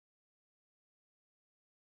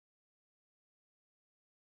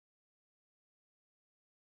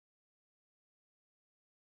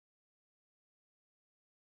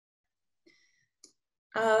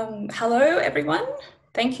Hello everyone.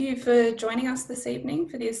 Thank you for joining us this evening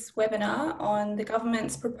for this webinar on the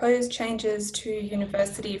government's proposed changes to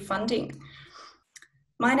university funding.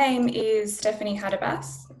 My name is Stephanie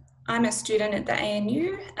Hadabas. I'm a student at the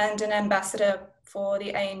ANU and an ambassador for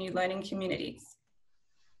the ANU learning communities.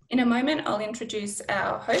 In a moment, I'll introduce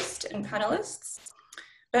our host and panelists,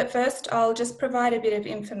 but first I'll just provide a bit of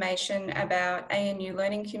information about ANU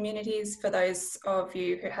learning communities for those of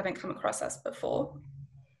you who haven't come across us before.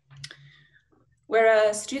 We're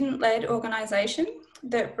a student-led organisation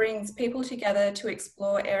that brings people together to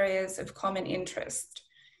explore areas of common interest.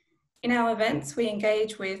 In our events, we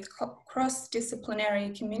engage with cross-disciplinary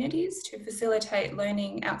communities to facilitate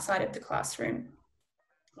learning outside of the classroom.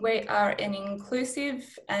 We are an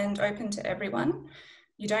inclusive and open to everyone.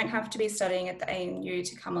 You don't have to be studying at the ANU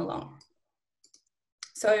to come along.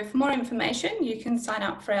 So for more information, you can sign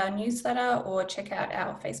up for our newsletter or check out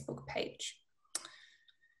our Facebook page.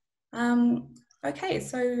 Okay,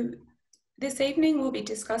 so this evening we'll be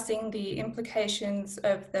discussing the implications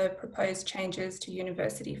of the proposed changes to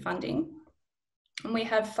university funding. And we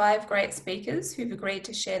have 5 great speakers who've agreed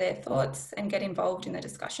to share their thoughts and get involved in the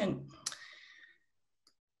discussion.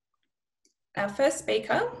 Our first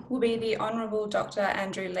speaker will be the Honourable Dr.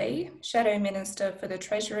 Andrew Leigh, Shadow Minister for the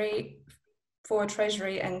Treasury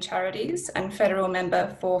and Charities and Federal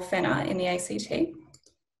Member for FENA in the ACT.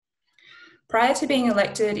 Prior to being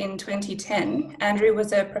elected in 2010, Andrew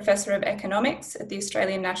was a Professor of Economics at the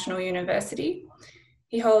Australian National University.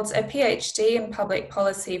 He holds a PhD in Public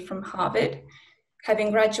Policy from Harvard,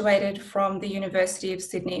 having graduated from the University of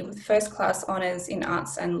Sydney with first-class honours in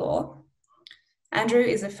Arts and Law. Andrew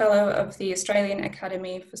is a Fellow of the Australian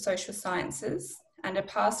Academy for Social Sciences and a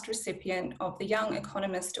past recipient of the Young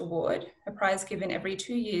Economist Award, a prize given every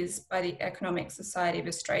 2 years by the Economic Society of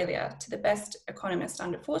Australia to the best economist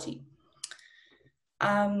under 40.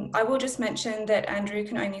 I will just mention that Andrew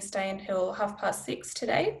can only stay until 6:30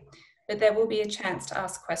 today, but there will be a chance to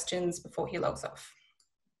ask questions before he logs off.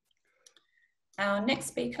 Our next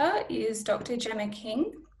speaker is Dr. Gemma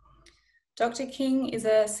King. Dr. King is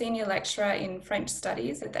a senior lecturer in French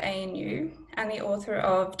studies at the ANU and the author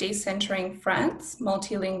of Decentering France,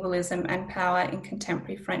 Multilingualism and Power in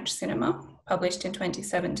Contemporary French Cinema, published in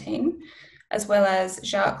 2017, as well as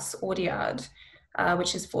Jacques Audiard,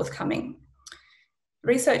 which is forthcoming.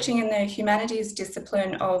 Researching in the humanities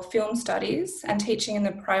discipline of film studies and teaching in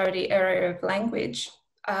the priority area of language,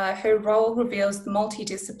 her role reveals the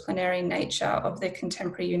multidisciplinary nature of the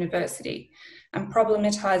contemporary university and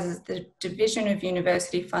problematises the division of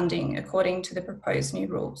university funding according to the proposed new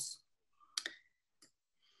rules.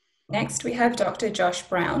 Next, we have Dr. Josh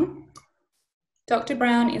Brown. Dr.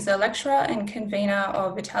 Brown is a lecturer and convener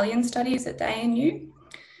of Italian studies at the ANU.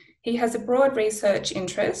 He has a broad research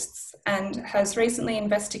interests and has recently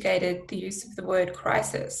investigated the use of the word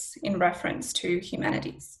crisis in reference to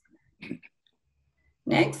humanities.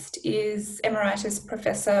 Next is Emeritus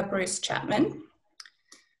Professor Bruce Chapman.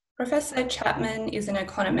 Professor Chapman is an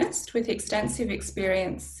economist with extensive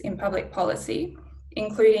experience in public policy,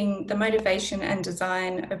 including the motivation and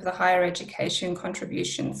design of the Higher Education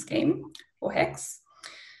Contribution Scheme, or HECS,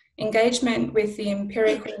 engagement with the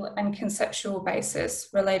empirical and conceptual basis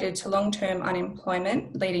related to long-term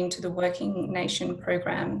unemployment leading to the Working Nation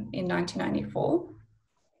Program in 1994.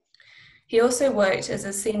 He also worked as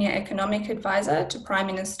a senior economic advisor to Prime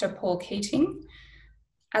Minister Paul Keating,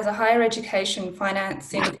 as a higher education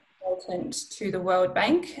financing consultant to the World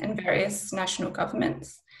Bank and various national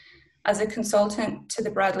governments, as a consultant to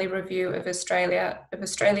the Bradley Review of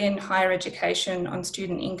Australian Higher Education on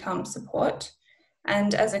Student Income Support,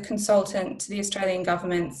 and as a consultant to the Australian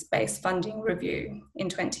Government's Base Funding Review in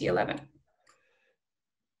 2011.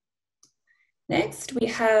 Next, we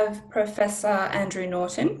have Professor Andrew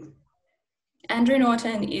Norton. Andrew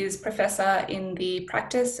Norton is Professor in the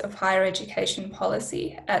Practice of Higher Education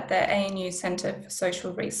Policy at the ANU Centre for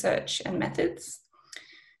Social Research and Methods,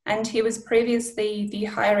 and he was previously the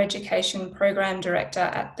Higher Education Program Director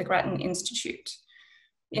at the Grattan Institute.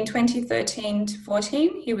 In 2013 to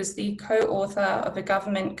 14, he was the co-author of a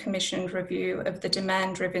government-commissioned review of the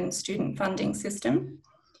demand-driven student funding system,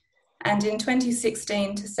 and in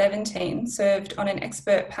 2016 to 17 served on an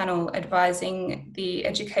expert panel advising the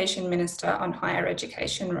Education Minister on higher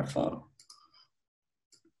education reform.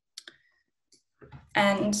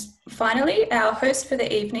 And finally, our host for the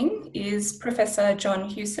evening is Professor John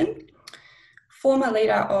Hewson. Former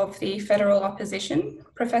leader of the federal opposition,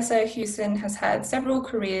 Professor Hewson has had several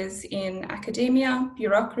careers in academia,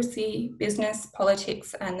 bureaucracy, business,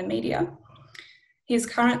 politics, and the media. He is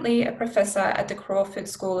currently a professor at the Crawford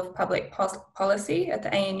School of Public Policy at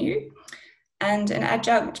the ANU and an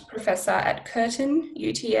adjunct professor at Curtin,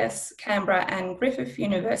 UTS, Canberra and Griffith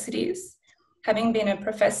Universities, having been a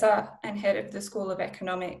professor and head of the School of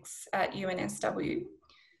Economics at UNSW,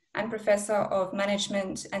 and Professor of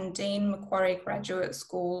Management and Dean Macquarie Graduate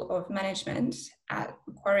School of Management at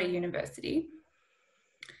Macquarie University.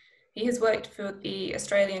 He has worked for the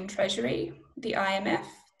Australian Treasury, the IMF,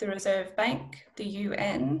 the Reserve Bank, the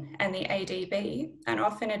UN and the ADB, and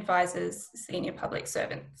often advises senior public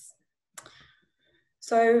servants.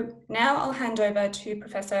 So now I'll hand over to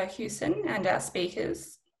Professor Hewson and our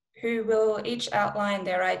speakers, who will each outline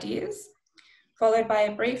their ideas, followed by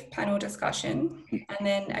a brief panel discussion and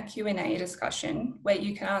then a Q&A discussion where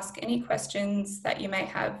you can ask any questions that you may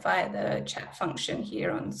have via the chat function here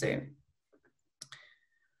on Zoom.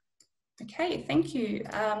 Okay, thank you.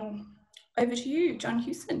 Over to you, John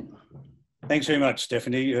Hewson. Thanks very much,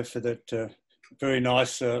 Stephanie, for that very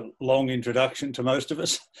nice long introduction to most of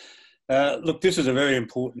us. Look, this is a very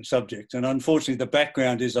important subject, and unfortunately the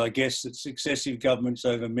background is, I guess, that successive governments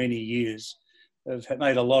over many years have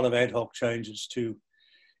made a lot of ad hoc changes to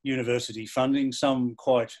university funding, some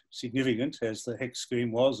quite significant, as the HEC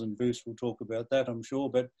scheme was, and Bruce will talk about that, I'm sure,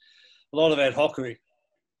 but a lot of ad hocery.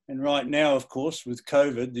 And right now, of course, with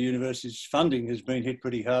COVID, the university's funding has been hit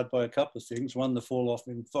pretty hard by a couple of things. One, the fall off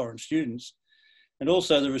in foreign students, and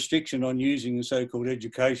also the restriction on using the so-called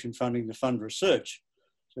education funding to fund research.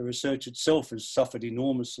 So research itself has suffered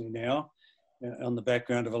enormously now on the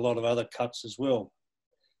background of a lot of other cuts as well.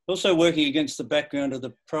 Also working against the background of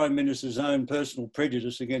the Prime Minister's own personal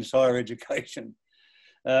prejudice against higher education.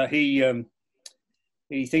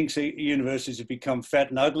 He thinks universities have become fat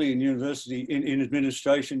and ugly in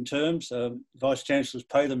administration terms. Vice Chancellors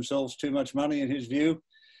pay themselves too much money in his view.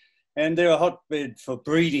 And they're a hotbed for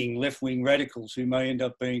breeding left-wing radicals who may end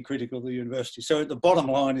up being critical of the university. So the bottom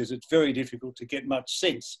line is it's very difficult to get much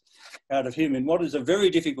sense out of him in what is a very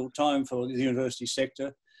difficult time for the university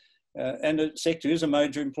sector. And the sector is a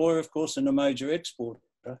major employer, of course, and a major exporter,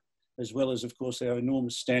 as well as, of course, our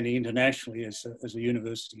enormous standing internationally as a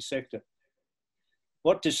university sector.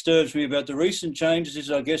 What disturbs me about the recent changes is,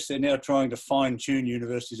 I guess, they're now trying to fine-tune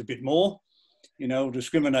universities a bit more, you know,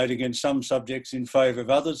 discriminate against some subjects in favour of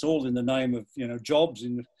others, all in the name of, you know, jobs,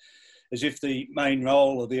 as if the main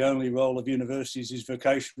role or the only role of universities is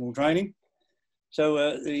vocational training. So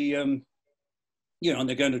you know, and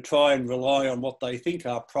they're going to try and rely on what they think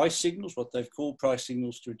are price signals, what they've called price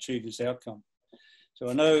signals, to achieve this outcome. So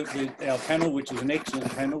I know that our panel, which is an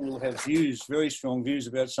excellent panel, will have views, very strong views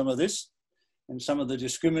about some of this and some of the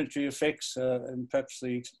discriminatory effects and perhaps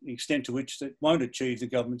the extent to which that won't achieve the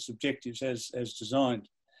government's objectives as designed.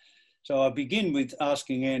 So I'll begin with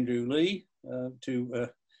asking Andrew Lee to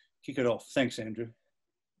kick it off. Thanks, Andrew.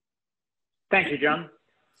 Thank you, John.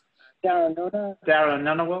 Dara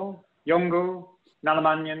Nanawal, Yongo,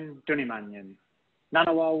 Nalamanyan, Dunimanyan,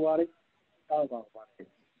 Nanawalwari, Talwalwari,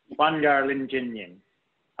 Wangar Linjinyin.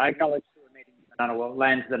 I acknowledge the meeting of the Ngunnawal,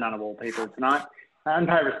 lands of the Ngunnawal people tonight, and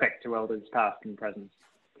pay respect to elders past and present.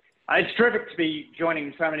 It's terrific to be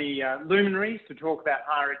joining so many luminaries to talk about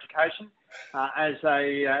higher education. As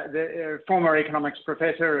a former economics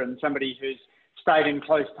professor and somebody who's stayed in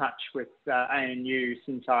close touch with ANU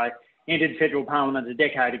since I entered federal parliament a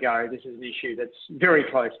decade ago, this is an issue that's very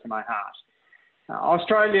close to my heart.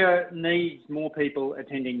 Australia needs more people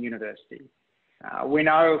attending university. We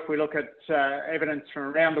know, if we look at evidence from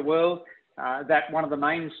around the world, that one of the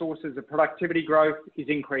main sources of productivity growth is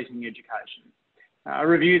increasing education. A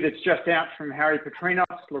review that's just out from Harry Petrinos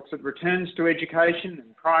looks at returns to education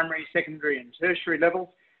in primary, secondary and tertiary levels,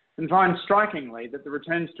 and finds strikingly that the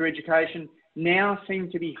returns to education now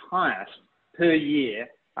seem to be highest per year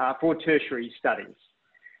for tertiary studies.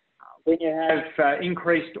 When you have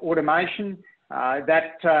increased automation,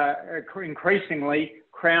 that increasingly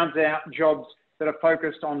crowds out jobs that are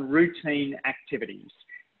focused on routine activities,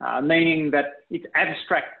 meaning that it's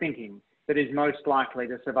abstract thinking that is most likely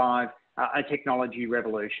to survive a technology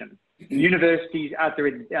revolution. Universities are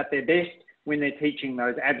at their best when they're teaching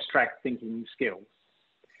those abstract thinking skills.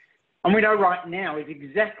 And we know right now is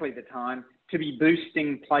exactly the time to be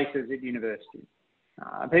boosting places at university.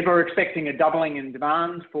 People are expecting a doubling in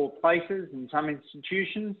demand for places in some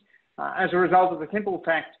institutions as a result of the simple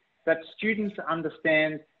fact that students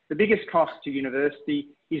understand the biggest cost to university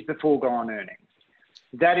is the foregone earnings.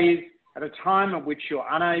 That is, at a time at which you're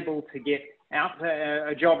unable to get out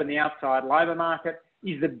a job in the outside labour market,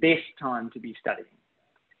 is the best time to be studying.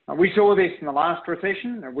 We saw this in the last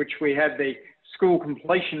recession, in which we had the school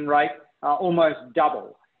completion rate almost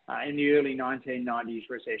double in the early 1990s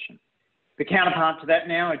recession. The counterpart to that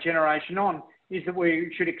now, a generation on, is that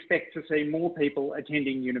we should expect to see more people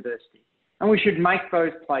attending university. and we should make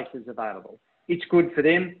those places available. It's good for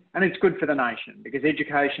them and it's good for the nation because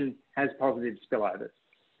education has positive spillovers.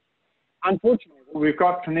 Unfortunately, what we've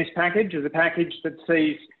got from this package is a package that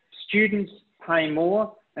sees students pay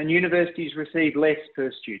more and universities receive less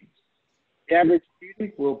per student. The average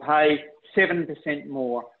student will pay 7%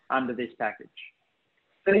 more under this package.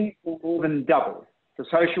 These will more than double for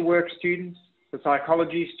social work students, for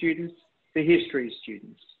psychology students, for history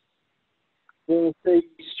students. We'll see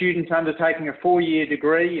students undertaking a 4-year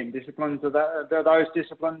degree in disciplines of those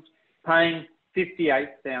disciplines paying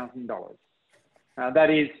 $58,000. That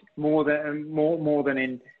is more than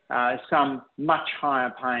in some much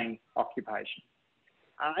higher paying occupation.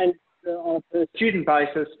 And on a per student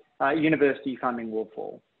basis, university funding will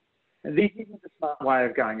fall. This isn't a smart way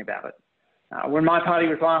of going about it. When my party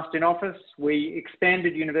was last in office, we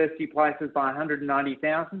expanded university places by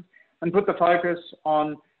 190,000 and put the focus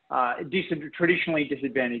on traditionally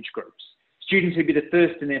disadvantaged groups. Students who'd be the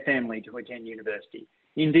first in their family to attend university,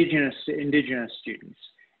 Indigenous students.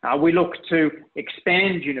 We look to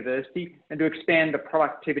expand university and to expand the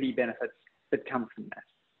productivity benefits that come from that.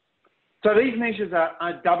 So these measures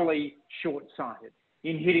are doubly short-sighted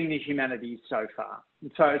in hitting the humanities so far,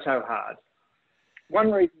 so hard.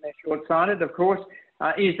 One reason they're short-sighted, of course,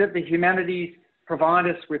 is that the humanities provide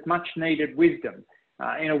us with much needed wisdom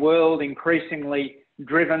in a world increasingly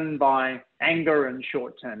driven by anger and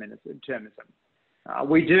short-termism.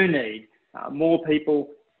 We do need more people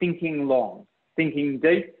thinking long, thinking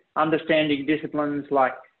deep, understanding disciplines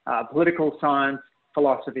like political science,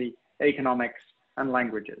 philosophy, economics, and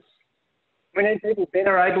languages. We need people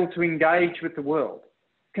better able to engage with the world.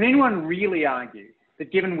 Can anyone really argue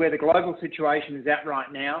that given where the global situation is at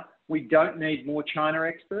right now, we don't need more China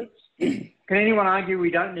experts? Can anyone argue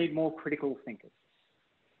we don't need more critical thinkers?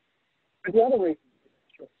 But the other reason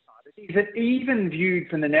is that even viewed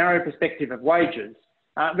from the narrow perspective of wages,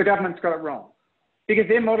 the government's got it wrong. Because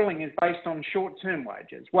their modelling is based on short-term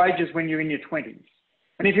wages, wages when you're in your 20s.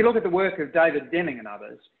 And if you look at the work of David Deming and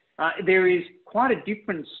others, there is quite a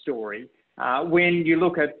different story when you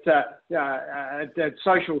look at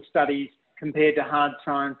social studies compared to hard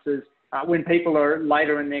sciences when people are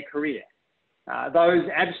later in their career. Those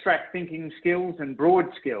abstract thinking skills and broad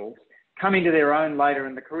skills come into their own later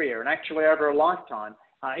in the career. And actually over a lifetime,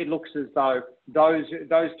 it looks as though those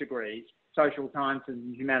degrees, social sciences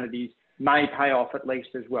and humanities, may pay off at least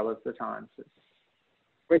as well as the sciences.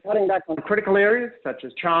 We're cutting back on critical areas such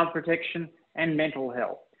as child protection and mental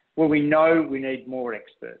health, where we know we need more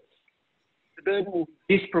experts. The burden will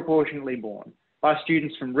be disproportionately borne by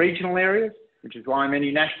students from regional areas, which is why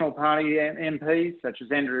many National Party MPs, such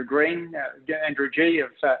as Andrew G,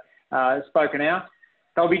 have spoken out.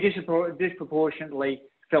 They'll be disproportionately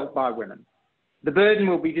felt by women. The burden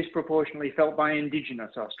will be disproportionately felt by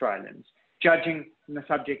Indigenous Australians, judging from the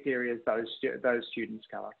subject areas those students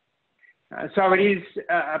cover. So it is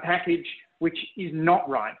a package which is not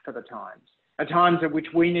right for the times, at times at which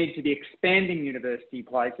we need to be expanding university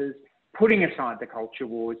places, putting aside the culture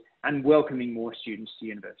wars and welcoming more students to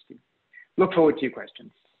university. Look forward to your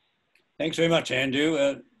questions. Thanks very much,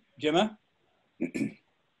 Andrew. Gemma?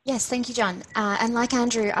 Yes, thank you, John. And like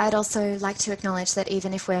Andrew, I'd also like to acknowledge that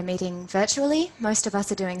even if we're meeting virtually, most of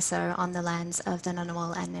us are doing so on the lands of the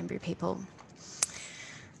Ngunnawal and Ngambri people.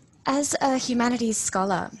 As a humanities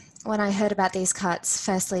scholar, when I heard about these cuts,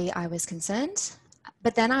 firstly, I was concerned,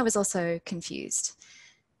 but then I was also confused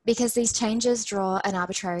because these changes draw an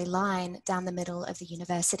arbitrary line down the middle of the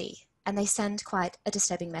university, and they send quite a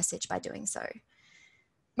disturbing message by doing so.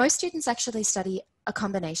 Most students actually study a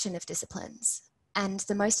combination of disciplines, and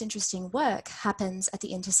the most interesting work happens at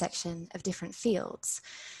the intersection of different fields.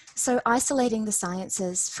 So isolating the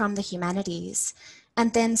sciences from the humanities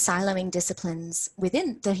and then siloing disciplines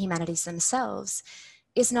within the humanities themselves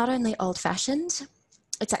is not only old-fashioned,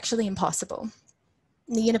 it's actually impossible.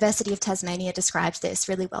 The University of Tasmania described this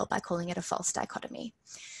really well by calling it a false dichotomy.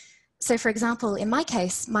 So for example, in my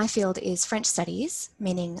case, my field is French studies,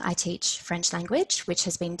 meaning I teach French language, which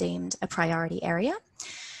has been deemed a priority area.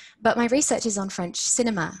 But my research is on French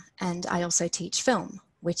cinema, and I also teach film,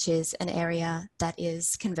 which is an area that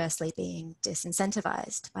is conversely being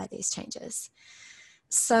disincentivized by these changes.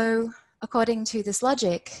 So according to this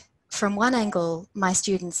logic, from one angle, my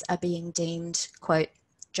students are being deemed, quote,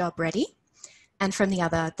 job ready, and from the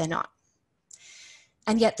other, they're not.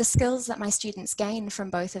 And yet the skills that my students gain from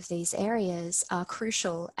both of these areas are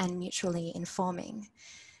crucial and mutually informing.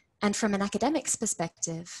 And from an academic's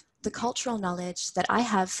perspective, the cultural knowledge that I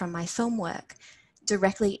have from my film work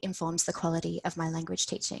directly informs the quality of my language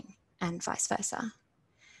teaching and vice versa.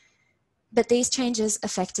 But these changes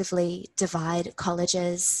effectively divide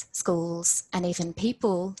colleges, schools, and even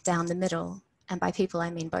people down the middle, and by people I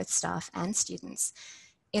mean both staff and students,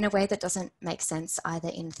 in a way that doesn't make sense either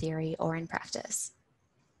in theory or in practice.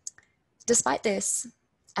 Despite this,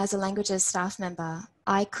 as a languages staff member,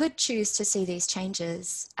 I could choose to see these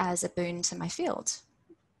changes as a boon to my field,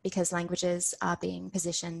 because languages are being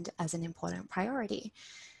positioned as an important priority,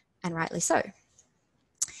 and rightly so.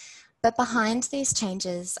 But behind these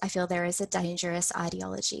changes, I feel there is a dangerous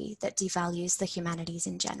ideology that devalues the humanities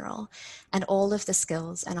in general and all of the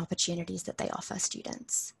skills and opportunities that they offer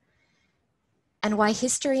students. And why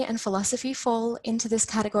history and philosophy fall into this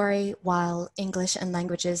category while English and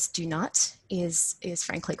languages do not is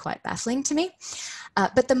frankly quite baffling to me.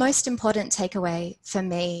 But the most important takeaway for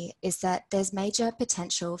me is that there's major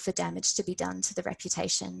potential for damage to be done to the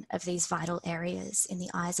reputation of these vital areas in the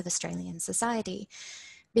eyes of Australian society,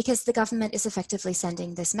 because the government is effectively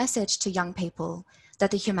sending this message to young people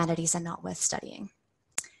that the humanities are not worth studying.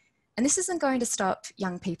 And this isn't going to stop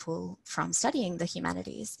young people from studying the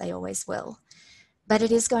humanities, they always will, but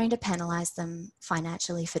it is going to penalise them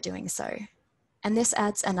financially for doing so. And this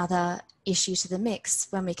adds another issue to the mix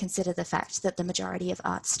when we consider the fact that the majority of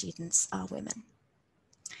arts students are women.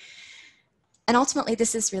 And ultimately,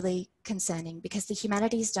 this is really concerning because the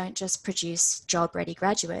humanities don't just produce job-ready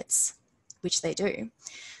graduates, which they do,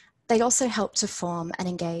 they also help to form an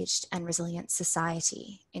engaged and resilient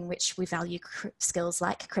society in which we value skills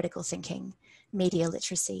like critical thinking, media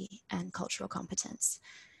literacy, and cultural competence.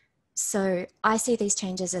 So I see these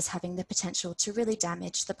changes as having the potential to really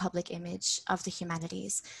damage the public image of the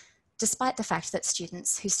humanities, despite the fact that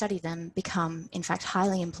students who study them become, in fact,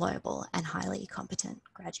 highly employable and highly competent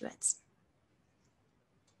graduates.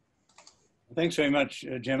 Thanks very much,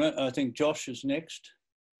 Gemma. I think Josh is next.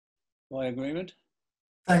 By agreement.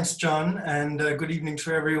 Thanks, John, and good evening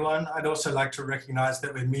to everyone. I'd also like to recognise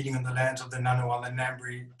that we're meeting on the lands of the Ngunnawal and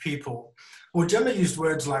Ngambri people. Well, Gemma used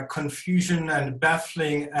words like confusion and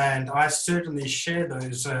baffling, and I certainly share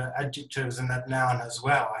those adjectives in that noun as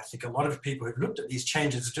well. I think a lot of people who've looked at these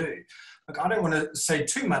changes do. Look, I don't want to say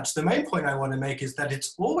too much. The main point I want to make is that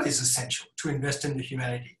it's always essential to invest in the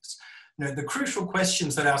humanities. You know, the crucial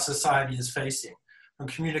questions that our society is facing, from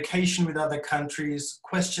communication with other countries,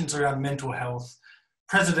 questions around mental health,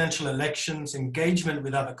 presidential elections, engagement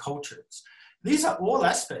with other cultures. These are all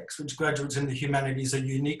aspects which graduates in the humanities are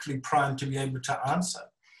uniquely primed to be able to answer.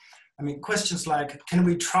 I mean, questions like, can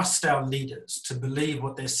we trust our leaders to believe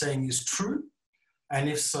what they're saying is true? And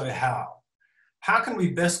if so, how? How can we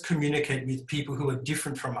best communicate with people who are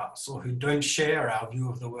different from us or who don't share our view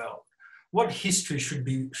of the world? What history should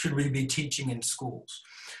we be teaching in schools?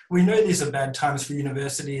 We know these are bad times for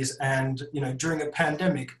universities, and during a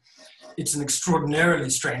pandemic, it's an extraordinarily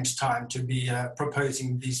strange time to be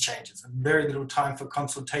proposing these changes. Very little time for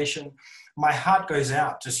consultation. My heart goes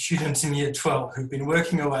out to students in year 12 who've been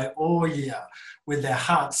working away all year with their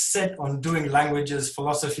hearts set on doing languages,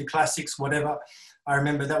 philosophy, classics, whatever. I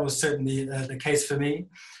remember that was certainly the case for me.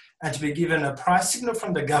 And to be given a price signal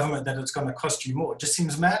from the government that it's going to cost you more just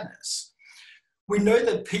seems madness. We know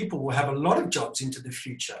that people will have a lot of jobs into the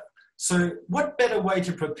future. So what better way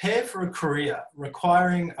to prepare for a career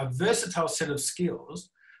requiring a versatile set of skills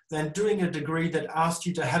than doing a degree that asks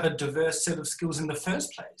you to have a diverse set of skills in the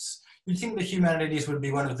first place? You'd think the humanities would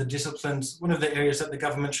be one of the disciplines, one of the areas that the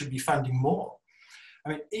government should be funding more. I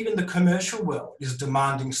mean, even the commercial world is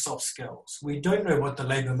demanding soft skills. We don't know what the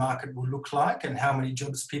labour market will look like and how many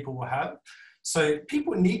jobs people will have. So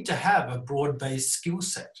people need to have a broad-based skill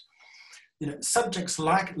set. Subjects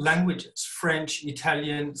like languages, French,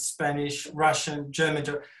 Italian, Spanish, Russian, German,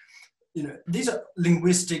 these are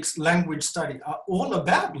linguistics, language study, are all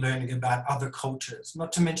about learning about other cultures,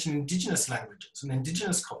 not to mention Indigenous languages and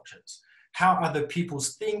Indigenous cultures, how other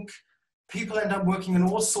peoples think. People end up working in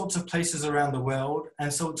all sorts of places around the world,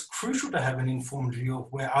 and so it's crucial to have an informed view of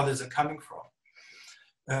where others are coming from.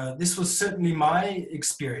 This was certainly my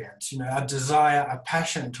experience, a desire, a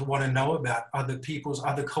passion to want to know about other peoples,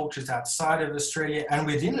 other cultures outside of Australia and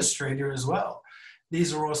within Australia as well.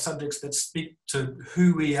 These are all subjects that speak to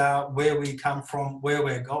who we are, where we come from, where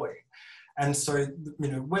we're going. And so,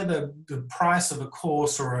 whether the price of a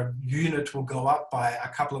course or a unit will go up by a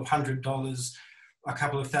couple of $100, a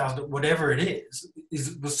couple of thousand, whatever it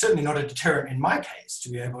was certainly not a deterrent in my case to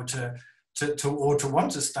be able to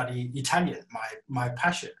want to study Italian, my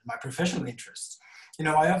passion, my professional interests.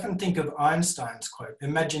 I often think of Einstein's quote,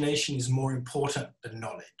 imagination is more important than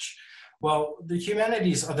knowledge. Well, the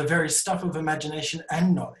humanities are the very stuff of imagination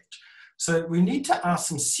and knowledge. So we need to ask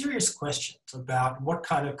some serious questions about what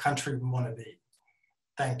kind of country we want to be.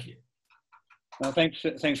 Thank you.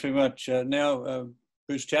 Thanks very much. Now,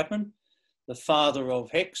 Bruce Chapman, the father of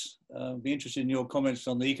HEX. Be interested in your comments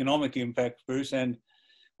on the economic impact, Bruce, and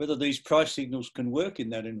whether these price signals can work in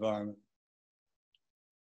that environment.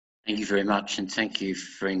 Thank you very much, and thank you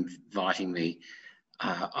for inviting me.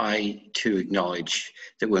 I too acknowledge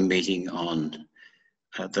that we're meeting on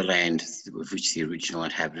the land of which the original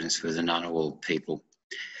inhabitants were the Ngunnawal people.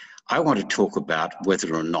 I want to talk about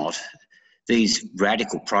whether or not these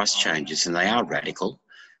radical price changes, and they are radical,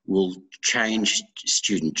 will change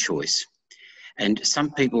student choice. And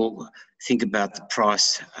some people think about the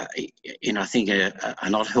price in, I think, a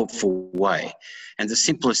not helpful way. And the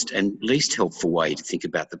simplest and least helpful way to think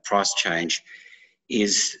about the price change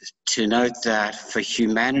is to note that for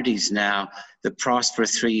humanities now, the price for a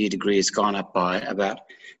 3-year degree has gone up by about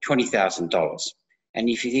 $20,000. And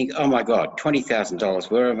if you think, oh my God, $20,000,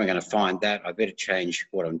 where am I going to find that? I better change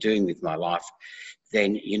what I'm doing with my life.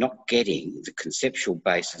 Then you're not getting the conceptual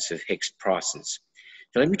basis of HEX prices.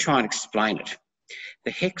 So let me try and explain it.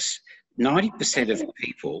 The HEX, 90% of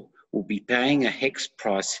people will be paying a HEX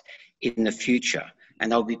price in the future, and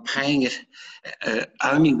they'll be paying it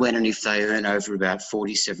only when and if they earn over about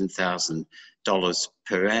 $47,000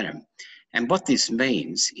 per annum. And what this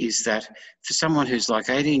means is that for someone who's like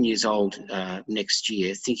 18 years old next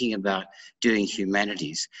year, thinking about doing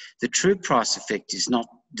humanities, the true price effect is not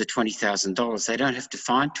the $20,000. They don't have to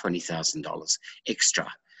find $20,000 extra.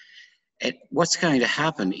 And what's going to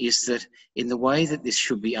happen is that in the way that this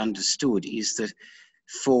should be understood is that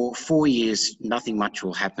for 4 years, nothing much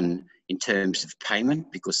will happen in terms of payment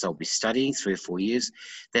because they'll be studying 3 or 4 years.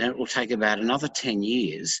 Then it will take about another 10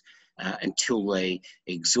 years until they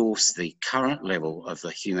exhaust the current level of the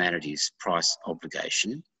humanities price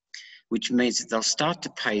obligation, which means that they'll start to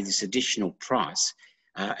pay this additional price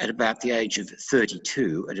at about the age of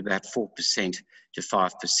 32 at about 4% to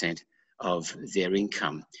 5% of their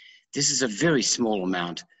income. This is a very small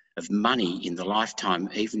amount of money in the lifetime,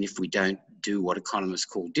 even if we don't do what economists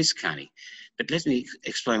call discounting. But let me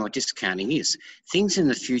explain what discounting is. Things in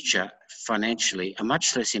the future financially are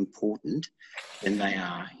much less important than they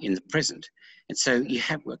are in the present. And so you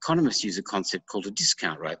have, economists use a concept called a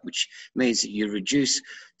discount rate, which means that you reduce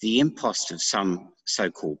the impost of some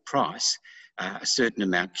so-called price, a certain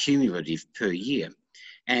amount cumulative per year.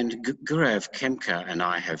 And Gurav Kemkar and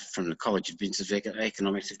I have, from the College of Business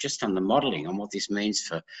Economics, have just done the modelling on what this means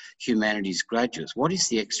for humanities graduates. What does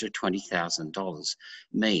the extra $20,000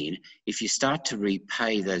 mean if you start to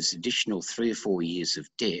repay those additional 3 or 4 years of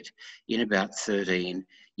debt in about 13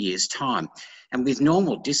 years' time? And with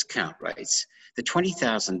normal discount rates, the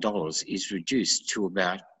 $20,000 is reduced to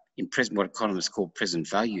about, in present, what economists call present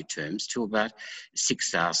value terms, to about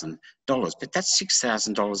 $6,000. But that's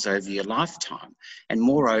 $6,000 over your lifetime. And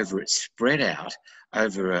moreover, it's spread out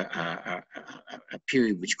over a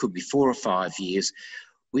period which could be 4 or 5 years.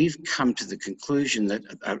 We've come to the conclusion that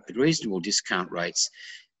at reasonable discount rates,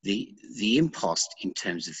 the impost in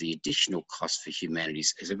terms of the additional cost for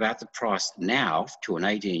humanities is about the price now to an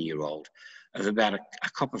 18-year-old of about a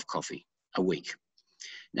cup of coffee a week.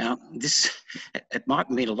 Now, it might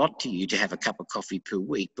mean a lot to you to have a cup of coffee per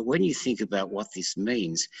week, but when you think about what this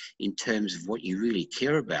means in terms of what you really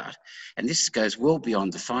care about, and this goes well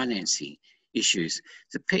beyond the financing issues,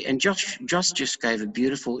 and Josh just gave a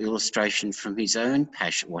beautiful illustration from his own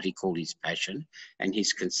passion, what he called his passion and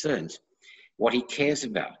his concerns, what he cares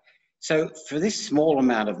about. So for this small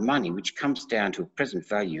amount of money, which comes down to a present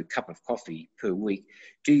value, a cup of coffee per week,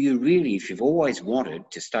 do you really, if you've always wanted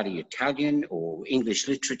to study Italian or English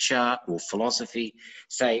literature or philosophy,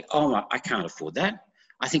 say, oh, I can't afford that.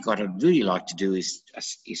 I think what I'd really like to do is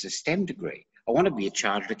a STEM degree. I want to be a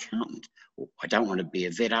chartered accountant. Or I don't want to be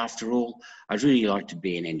a vet after all. I'd really like to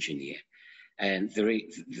be an engineer. And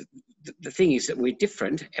the thing is that we're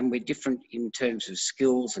different, and we're different in terms of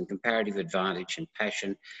skills and comparative advantage and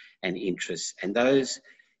passion and interests. And those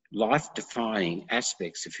life-defining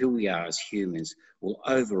aspects of who we are as humans will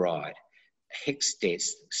override HEX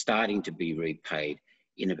debts starting to be repaid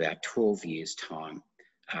in about 12 years' time,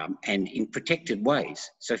 and in protected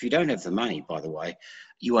ways. So if you don't have the money, by the way,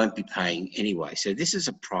 you won't be paying anyway. So this is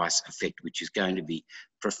a price effect which is going to be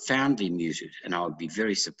profoundly muted, and I would be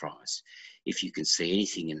very surprised if you can see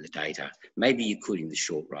anything in the data. Maybe you could in the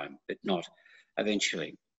short run, but not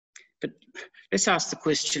eventually. But let's ask the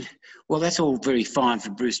question, well, that's all very fine for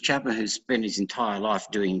Bruce Chapman, who's spent his entire life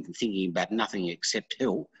thinking about nothing except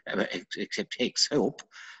HECS help.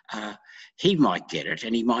 He might get it,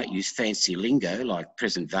 and he might use fancy lingo like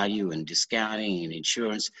present value and discounting and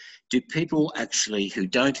insurance. Do people actually who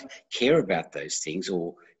don't care about those things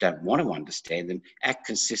or don't want to understand them act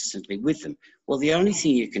consistently with them? Well, the only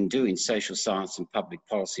thing you can do in social science and public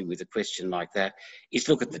policy with a question like that is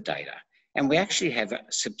look at the data. And we actually have a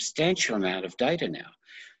substantial amount of data now.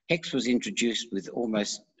 HECS was introduced with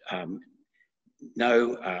almost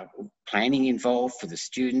no planning involved for the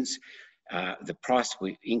students. The price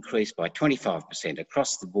increased by 25%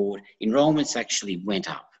 across the board. Enrolments actually went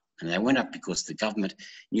up, and they went up because the government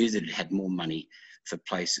knew that it had more money for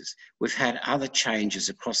places. We've had other changes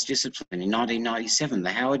across discipline. In 1997,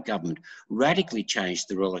 the Howard government radically changed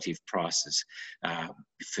the relative prices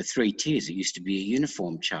for 3 tiers. It used to be a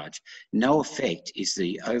uniform charge. No effect is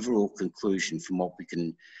the overall conclusion from what we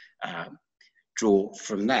can draw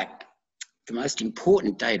from that. The most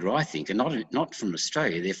important data, I think, are not from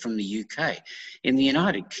Australia, they're from the UK. In the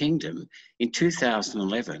United Kingdom, in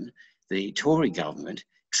 2011, the Tory government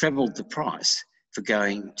trebled the price for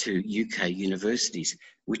going to UK universities,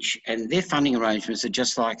 and their funding arrangements are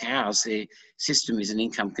just like ours. Their system is an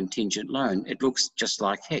income contingent loan. It looks just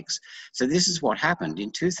like HECS. So this is what happened.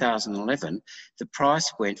 In 2011, the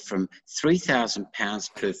price went from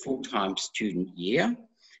 £3,000 per full-time student year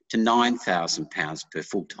to £9,000 per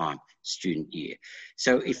full-time student year.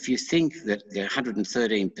 So if you think that the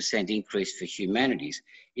 113% increase for humanities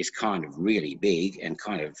is kind of really big and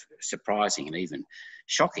kind of surprising and even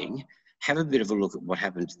shocking, have a bit of a look at what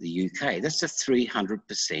happened to the UK. That's a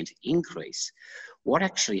 300% increase. What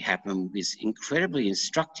actually happened was incredibly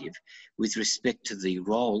instructive with respect to the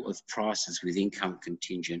role of prices with income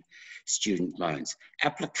contingent student loans.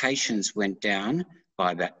 Applications went down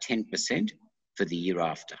by about 10% for the year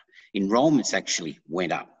after. Enrolments actually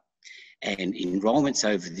went up. And enrolments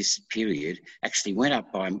over this period actually went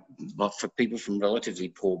up for people from relatively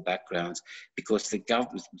poor backgrounds because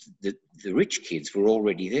the rich kids were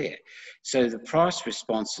already there. So the price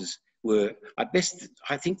responses were, I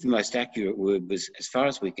think the most accurate word was, as far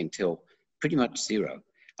as we can tell, pretty much zero.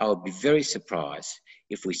 I would be very surprised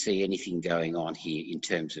if we see anything going on here in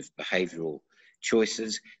terms of behavioural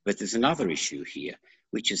choices. But there's another issue here,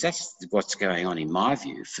 which is that's what's going on, in my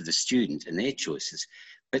view, for the student and their choices.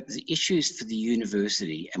 But the issues for the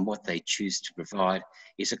university and what they choose to provide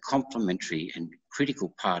is a complementary and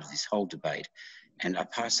critical part of this whole debate. And I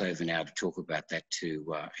pass over now to talk about that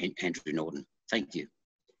to Andrew Norton. Thank you.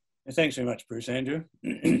 Thanks very much, Bruce. Andrew.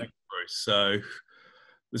 Thank you, Bruce. So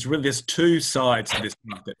there's 2 sides to this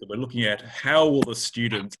market that we're looking at. How will the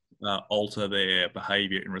students alter their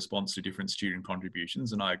behaviour in response to different student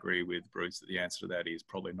contributions? And I agree with Bruce that the answer to that is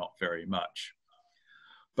probably not very much.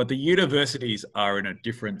 But the universities are in a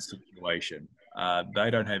different situation. They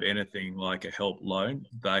don't have anything like a help loan.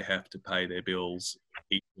 They have to pay their bills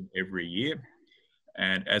each and every year.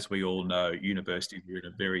 And as we all know, universities are in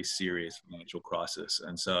a very serious financial crisis.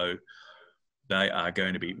 And so they are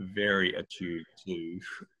going to be very attuned to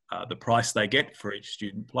the price they get for each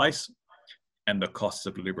student place and the costs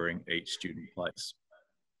of delivering each student place.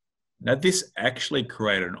 Now, this actually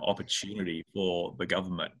created an opportunity for the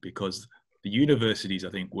government because the universities, I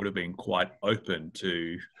think, would have been quite open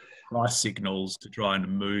to price signals to try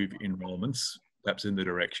and move enrolments, perhaps in the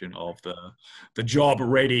direction of the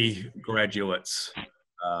job-ready graduates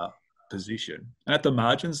position. And at the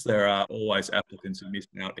margins, there are always applicants who miss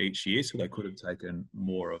out each year, so they could have taken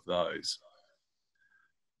more of those.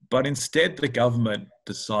 But instead, the government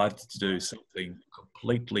decided to do something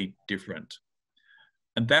completely different.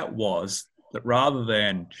 And that was that rather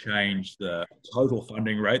than change the total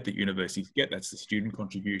funding rate that universities get, that's the student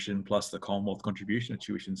contribution plus the Commonwealth contribution, a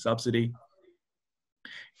tuition subsidy,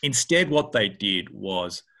 instead what they did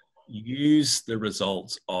was use the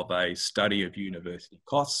results of a study of university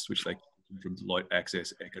costs, which they came from Deloitte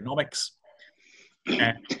Access Economics,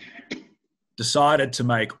 and decided to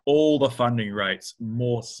make all the funding rates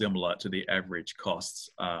more similar to the average costs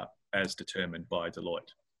as determined by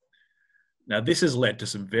Deloitte. Now, this has led to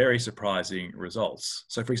some very surprising results.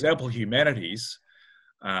 So, for example, humanities,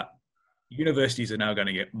 universities are now going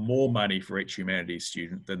to get more money for each humanities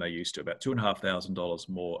student than they used to, about $2,500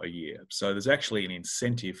 more a year. So there's actually an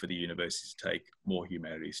incentive for the universities to take more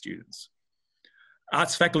humanities students.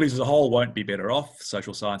 Arts faculties as a whole won't be better off.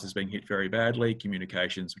 Social science is being hit very badly.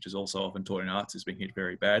 Communications, which is also often taught in arts, is being hit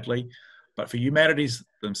very badly. But for humanities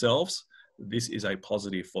themselves, this is a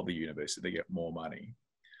positive for the university. They get more money.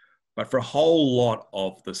 But for a whole lot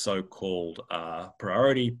of the so-called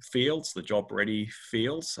priority fields, the job-ready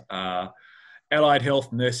fields, allied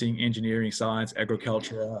health, nursing, engineering, science,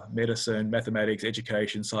 agriculture, medicine, mathematics,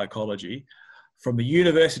 education, psychology, from the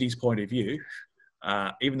university's point of view,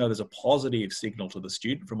 even though there's a positive signal to the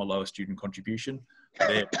student from a lower student contribution,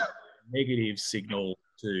 there's a negative signal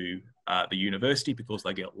to the university because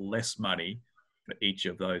they get less money for each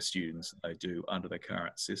of those students than they do under the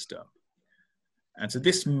current system. And so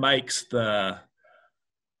this makes the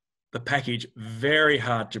package very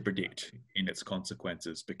hard to predict in its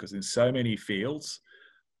consequences, because in so many fields,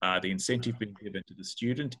 the incentive being given to the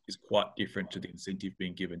student is quite different to the incentive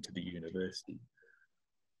being given to the university.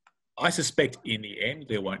 I suspect in the end,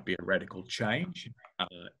 there won't be a radical change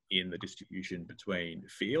in the distribution between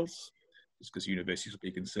fields, just because universities will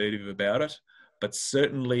be conservative about it. But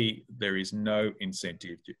certainly there is no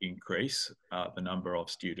incentive to increase the number of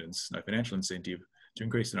students, no financial incentive to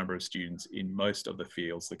increase the number of students in most of the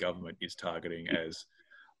fields the government is targeting as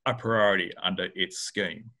a priority under its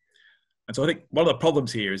scheme. And so I think one of the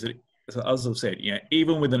problems here is that, as I've said,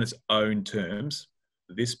 even within its own terms,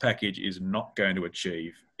 this package is not going to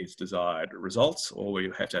achieve its desired results, or we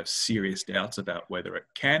have to have serious doubts about whether it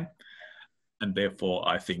can. And therefore,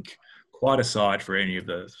 I think, quite aside for any of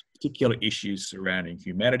the particular issues surrounding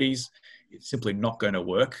humanities, it's simply not going to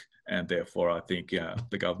work. And therefore, I think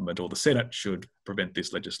the government or the Senate should prevent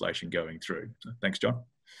this legislation going through. So, thanks, John.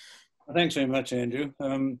 Thanks very much, Andrew.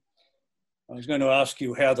 I was going to ask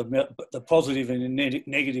you how the positive and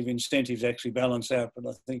negative incentives actually balance out, but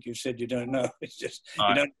I think you said you don't know. It's just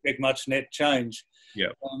you don't expect much net change.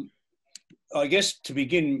 Yeah. I guess to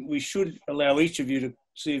begin, we should allow each of you to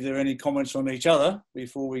see if there are any comments from each other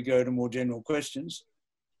before we go to more general questions.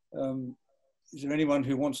 Is there anyone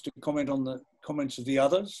who wants to comment on the comments of the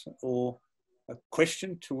others, or a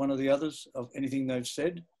question to one of the others of anything they've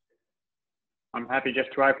said? I'm happy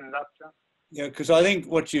just to open it up, John. Yeah, because I think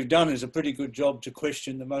what you've done is a pretty good job to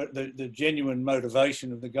question the genuine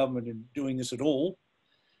motivation of the government in doing this at all,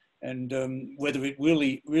 and whether it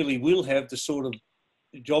really will have the sort of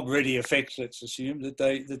job-ready effects, let's assume, that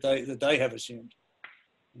they have assumed.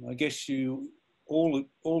 And I guess you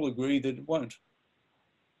all agree that it won't.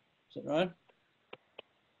 Is that right?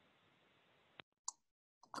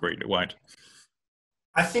 Agreed, it won't.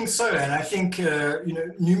 I think so, and I think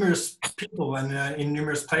numerous people and in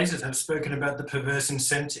numerous places have spoken about the perverse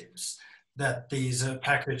incentives that these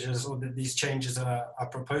packages or that these changes are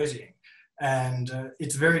proposing, and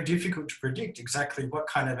it's very difficult to predict exactly what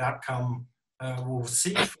kind of outcome we'll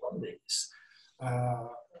see from these.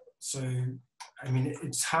 So, I mean,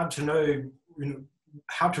 it's hard to know,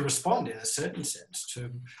 how to respond in a certain sense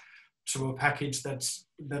to a package that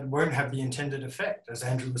won't have the intended effect, as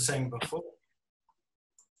Andrew was saying before.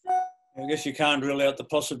 I guess you can't rule out the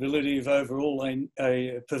possibility of overall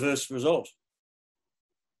a perverse result,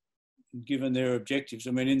 given their objectives.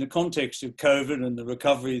 I mean, in the context of COVID and the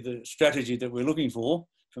recovery, the strategy that we're looking for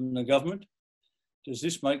from the government, does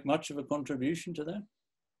this make much of a contribution to that?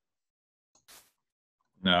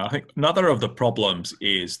 No, I think another of the problems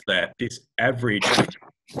is that this average,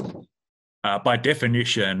 by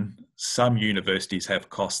definition, some universities have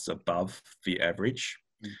costs above the average,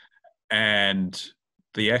 and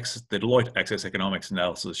the Deloitte Access Economics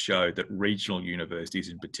analysis showed that regional universities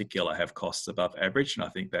in particular have costs above average, and I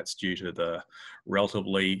think that's due to the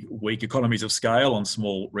relatively weak economies of scale on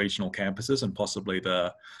small regional campuses and possibly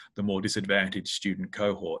the more disadvantaged student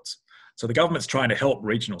cohorts. So the government's trying to help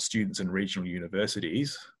regional students and regional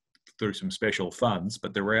universities through some special funds,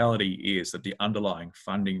 but the reality is that the underlying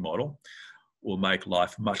funding model will make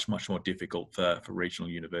life much, much more difficult for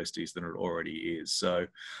regional universities than it already is. So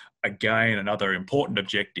again, another important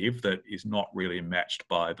objective that is not really matched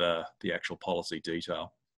by the actual policy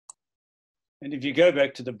detail. And if you go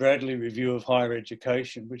back to the Bradley Review of Higher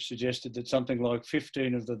Education, which suggested that something like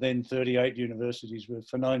 15 of the then 38 universities were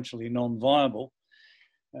financially non-viable,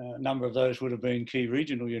 a number of those would have been key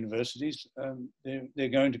regional universities, they're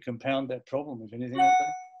going to compound that problem, if anything, aren't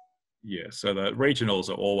they? Yeah, so the regionals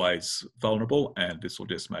are always vulnerable, and this will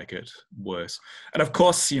just make it worse. And of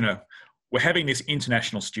course, we're having this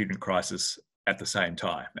international student crisis at the same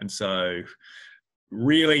time. And so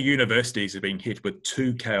really universities are being hit with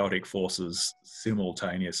two chaotic forces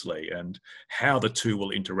simultaneously, and how the two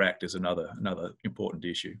will interact is another important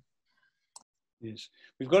issue. Yes,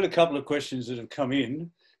 we've got a couple of questions that have come in,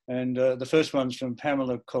 and the first one's from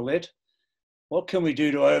Pamela Collette. What can we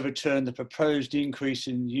do to overturn the proposed increase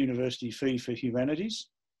in university fee for humanities?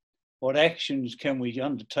 What actions can we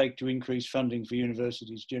undertake to increase funding for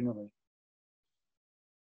universities generally?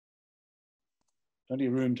 Plenty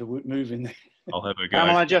of room to move in there. I'll have a go.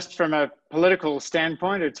 Pamela, just from a political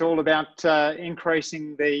standpoint, it's all about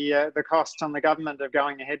increasing the cost on the government of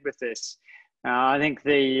going ahead with this. I think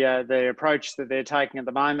the approach that they're taking at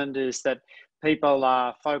the moment is that people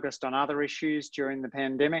are focused on other issues during the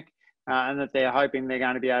pandemic, and that they're hoping they're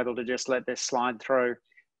going to be able to just let this slide through.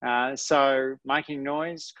 So making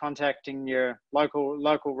noise, contacting your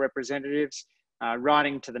local representatives,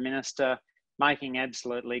 writing to the minister, making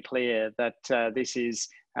absolutely clear that this is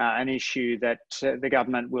an issue that the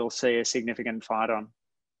government will see a significant fight on.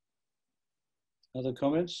 Other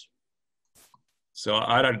comments? So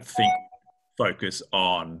I don't think focus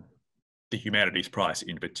on the humanities price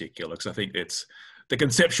in particular, because I think the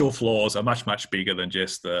conceptual flaws are much bigger than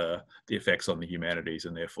just the effects on the humanities,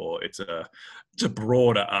 and therefore it's a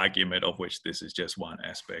broader argument of which this is just one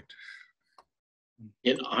aspect.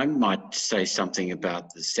 Yeah, I might say something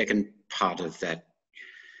about the second part of that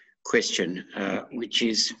question, which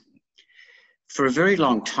is, for a very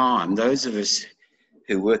long time, those of us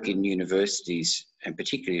who work in universities, and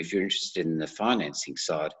particularly if you're interested in the financing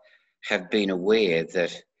side, have been aware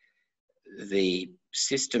that the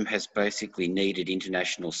system has basically needed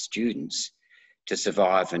international students to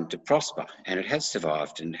survive and to prosper, and it has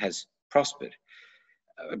survived and has prospered.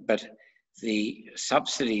 But the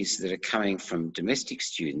subsidies that are coming from domestic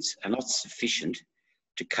students are not sufficient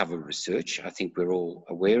to cover research. I think we're all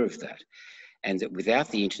aware of that. And that without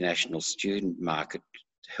the international student market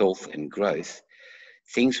health and growth,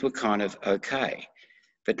 things were kind of okay.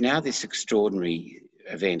 But now this extraordinary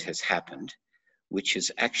event has happened, which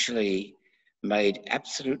has actually made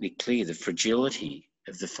absolutely clear the fragility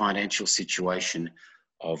of the financial situation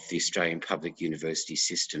of the Australian public university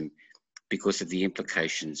system, because of the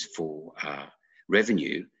implications for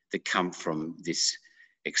revenue that come from this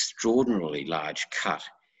extraordinarily large cut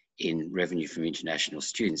in revenue from international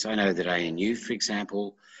students. I know that ANU, for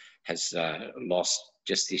example, has lost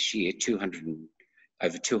just this year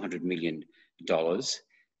over $200 million.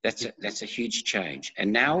 That's a huge change.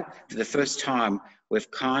 And now, for the first time, we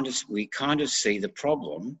kind of see the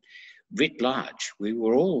problem writ large. We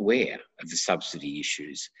were all aware of the subsidy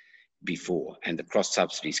issues before and the cross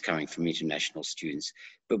subsidies coming from international students,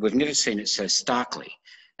 but we've never seen it so starkly.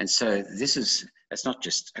 And so it's not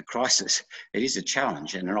just a crisis, it is a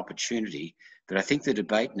challenge and an opportunity. But I think the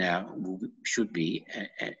debate now should be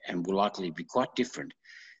and will likely be quite different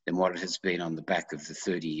than what it has been on the back of the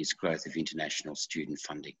 30 years growth of international student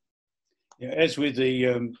funding. Yeah, as with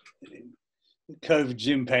the COVID's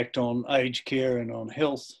impact on aged care and on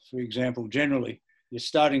health, for example, generally, you're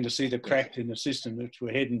starting to see the cracks in the system which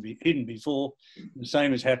were hidden before. The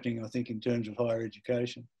same is happening, I think, in terms of higher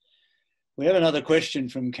education. We have another question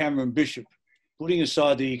from Cameron Bishop. Putting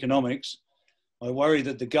aside the economics, I worry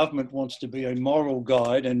that the government wants to be a moral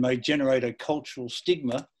guide and may generate a cultural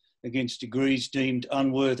stigma against degrees deemed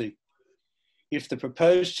unworthy. If the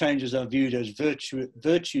proposed changes are viewed as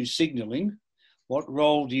virtue signalling, what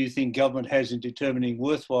role do you think government has in determining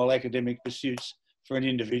worthwhile academic pursuits for an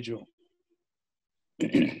individual?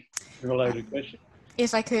 Related question.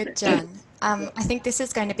 If I could, John, I think this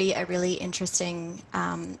is going to be a really interesting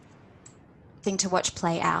thing to watch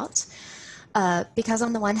play out. Because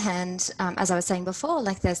on the one hand, as I was saying before,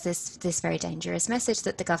 like there's this very dangerous message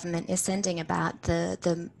that the government is sending about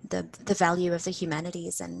the value of the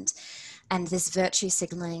humanities, and this virtue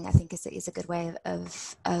signalling, I think is a good way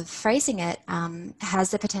of phrasing it, has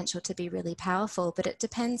the potential to be really powerful, but it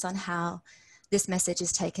depends on how this message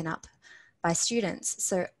is taken up by students.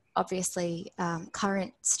 So obviously,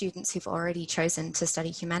 current students who've already chosen to study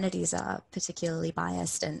humanities are particularly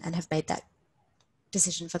biased and have made that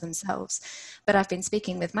decision for themselves. But I've been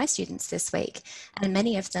speaking with my students this week, and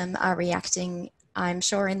many of them are reacting, I'm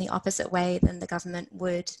sure, in the opposite way than the government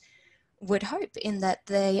would hope, in that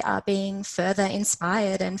they are being further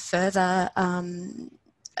inspired and further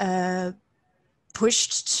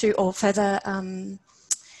pushed to, or further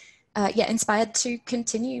inspired to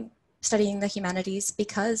continue studying the humanities,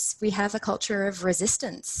 because we have a culture of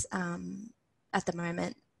resistance at the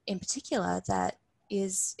moment in particular that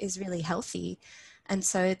is really healthy. And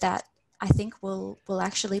so that, I think, will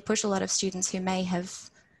actually push a lot of students who may have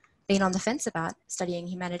been on the fence about studying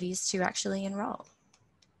humanities to actually enroll.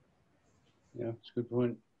 Yeah, that's a good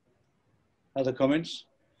point. Other comments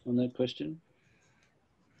on that question?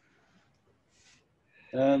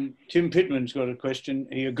 Tim Pittman's got a question.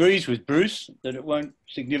 He agrees with Bruce that it won't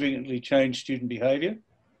significantly change student behaviour.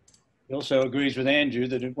 He also agrees with Andrew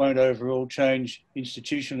that it won't overall change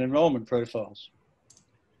institutional enrolment profiles.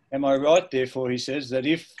 Am I right, therefore, he says, that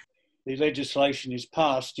if the legislation is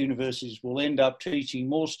passed, universities will end up teaching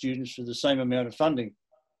more students for the same amount of funding?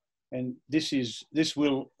 And this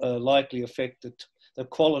will likely affect the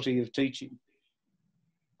quality of teaching.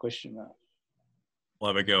 Question mark.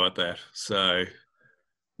 We'll have a go at that. So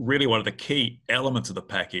really one of the key elements of the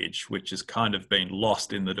package, which has kind of been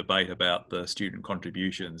lost in the debate about the student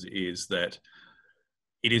contributions, is that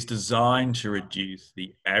it is designed to reduce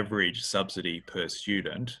the average subsidy per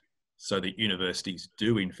student so that universities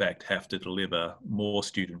do in fact have to deliver more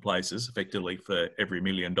student places effectively for every $1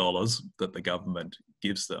 million that the government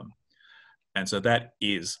gives them. And so that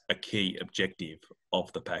is a key objective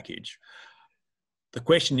of the package. The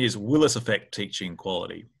question is, will this affect teaching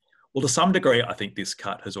quality? Well, to some degree, I think this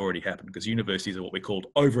cut has already happened because universities are what we call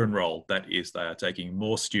over-enrolled. That is, they are taking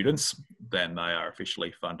more students than they are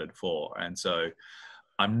officially funded for. And so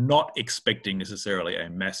I'm not expecting necessarily a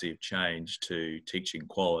massive change to teaching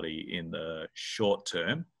quality in the short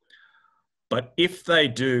term. But if they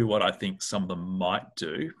do what I think some of them might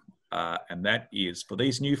do, and that is for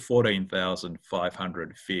these new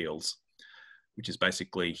 14,500 fields, which is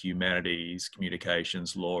basically humanities,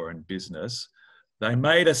 communications, law and business, they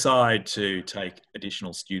may decide to take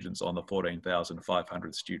additional students on the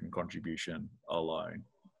 14,500 student contribution alone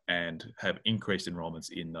and have increased enrolments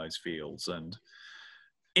in those fields. And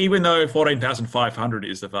even though 14,500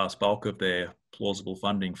 is the vast bulk of their plausible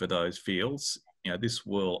funding for those fields, this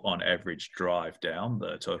will on average drive down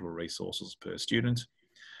the total resources per student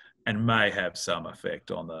and may have some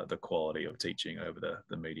effect on the quality of teaching over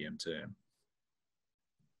the medium term.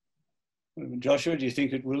 Joshua, do you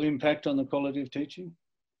think it will impact on the quality of teaching?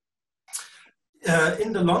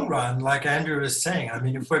 In the long run, like Andrew was saying, I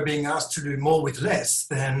mean, if we're being asked to do more with less,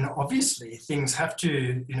 then obviously things have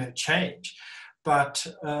to, change. But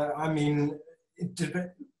I mean, at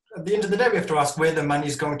the end of the day, we have to ask where the money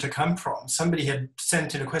is going to come from. Somebody had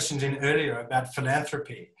sent in a question in earlier about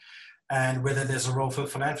philanthropy and whether there's a role for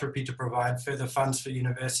philanthropy to provide further funds for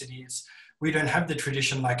universities. We don't have the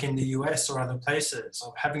tradition like in the US or other places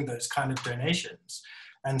of having those kind of donations.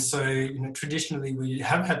 And so, traditionally we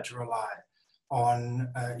have had to rely on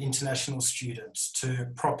international students to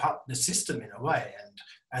prop up the system in a way. And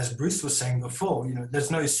as Bruce was saying before, there's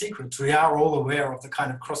no secrets. We are all aware of the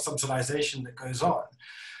kind of cross-subsidization that goes on.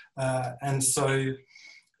 And so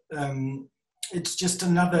it's just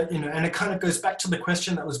another, and it kind of goes back to the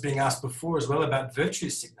question that was being asked before as well about virtue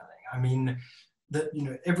signaling. I mean, that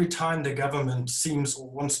every time the government seems or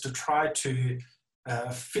wants to try to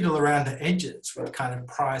fiddle around the edges with kind of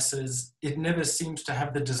prices, it never seems to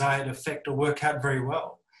have the desired effect or work out very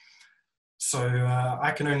well. So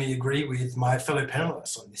I can only agree with my fellow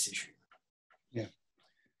panelists on this issue. Yeah.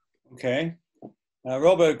 Okay.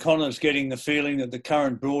 Rob O'Connor's getting the feeling that the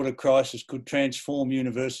current broader crisis could transform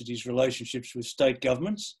universities' relationships with state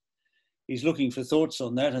governments. He's looking for thoughts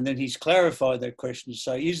on that, and then he's clarified that question to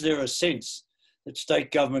say, is there a sense that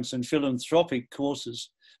state governments and philanthropic courses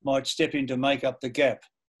might step in to make up the gap?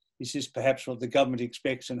 Is this perhaps what the government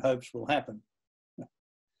expects and hopes will happen?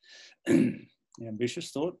 Ambitious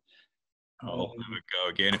thought. I'll have a go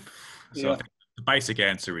again. So Yeah. I think the basic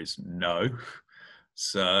answer is no.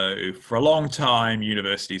 So for a long time,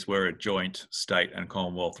 universities were a joint state and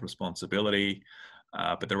Commonwealth responsibility.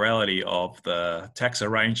 But the reality of the tax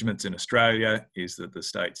arrangements in Australia is that the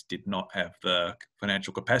states did not have the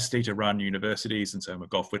financial capacity to run universities, and so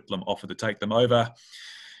McGough-Whitlam offered to take them over.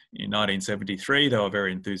 In 1973, they were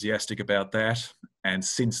very enthusiastic about that, and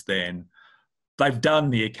since then, they've done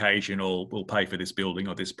the occasional, we'll pay for this building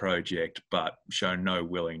or this project, but shown no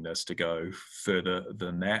willingness to go further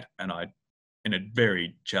than that, and in a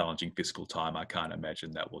very challenging fiscal time, I can't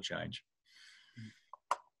imagine that will change.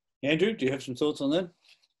 Andrew, do you have some thoughts on that?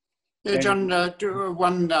 Yeah, John,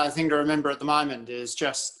 one thing to remember at the moment is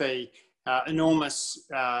just the enormous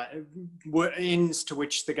ends to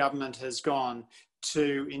which the government has gone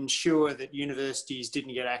to ensure that universities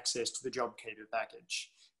didn't get access to the JobKeeper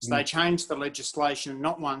package. So they changed the legislation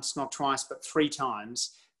not once, not twice, but 3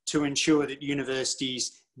 times to ensure that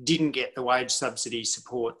universities didn't get the wage subsidy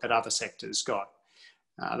support that other sectors got.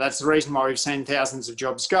 That's the reason why we've seen thousands of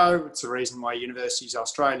jobs go. It's the reason why Universities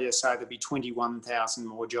Australia say there'll be 21,000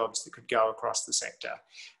 more jobs that could go across the sector.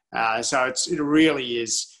 So it really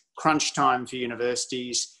is crunch time for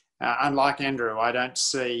universities. Unlike Andrew, I don't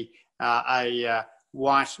see a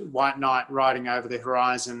white knight riding over the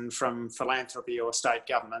horizon from philanthropy or state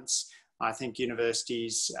governments. I think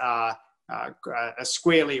universities are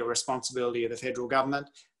squarely a responsibility of the federal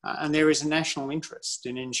government. And there is a national interest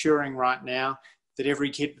in ensuring right now that every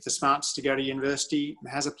kid with the smarts to go to university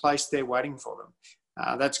has a place there waiting for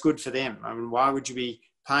them. That's good for them. I mean, why would you be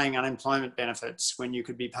paying unemployment benefits when you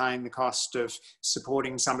could be paying the cost of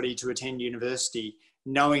supporting somebody to attend university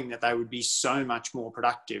knowing that they would be so much more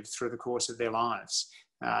productive through the course of their lives,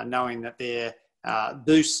 knowing that their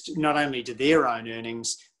boost not only to their own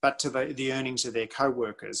earnings, but to the earnings of their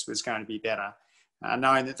co-workers was going to be better.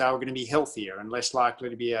 Knowing that they were going to be healthier and less likely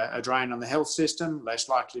to be a drain on the health system, less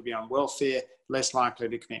likely to be on welfare, less likely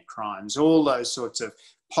to commit crimes, all those sorts of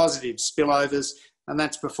positive spillovers. And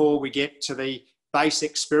that's before we get to the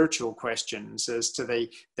basic spiritual questions as to the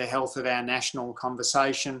health of our national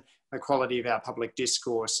conversation, the quality of our public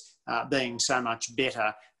discourse being so much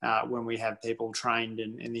better when we have people trained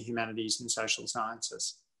in the humanities and social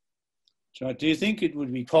sciences. So do you think it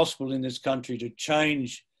would be possible in this country to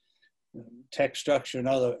change tax structure and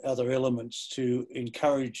other elements to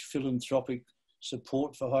encourage philanthropic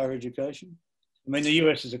support for higher education? I mean, the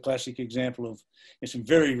US is a classic example of some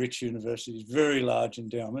very rich universities, very large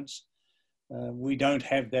endowments. We don't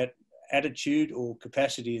have that attitude or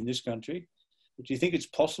capacity in this country. But do you think it's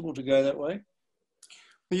possible to go that way?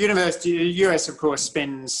 The US, of course,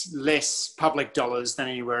 spends less public dollars than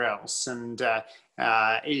anywhere else and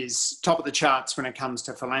is top of the charts when it comes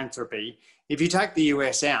to philanthropy. If you take the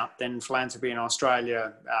US out, then philanthropy in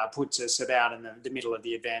Australia puts us about in the middle of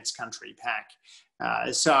the advanced country pack.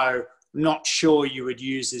 So not sure you would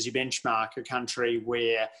use as your benchmark a country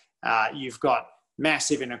where you've got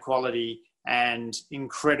massive inequality and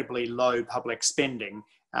incredibly low public spending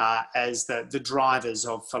as the drivers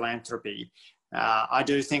of philanthropy. I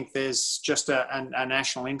do think there's just a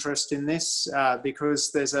national interest in this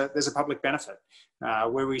because there's a public benefit.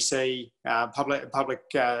 Where we see public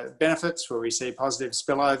benefits, where we see positive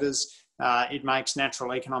spillovers, it makes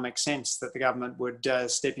natural economic sense that the government would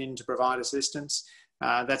step in to provide assistance.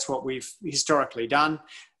 That's what we've historically done.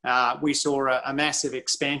 We saw a massive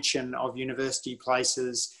expansion of university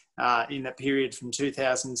places in the period from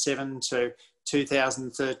 2007 to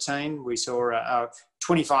 2013. We saw a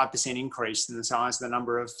 25% increase in the size of the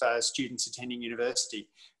number of students attending university.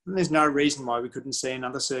 And there's no reason why we couldn't see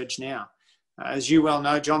another surge now. As you well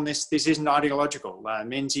know, John, this isn't ideological.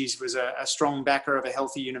 Menzies was a strong backer of a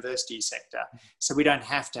healthy university sector. So we don't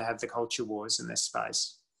have to have the culture wars in this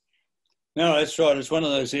space. No, that's right. It's one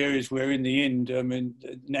of those areas where in the end, I mean,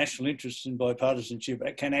 national interest and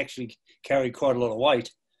bipartisanship can actually carry quite a lot of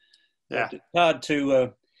weight. Yeah. It's hard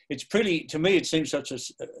to, to me, it seems such a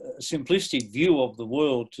simplistic view of the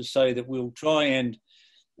world to say that we'll try and,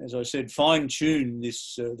 as I said, fine-tune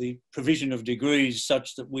this, the provision of degrees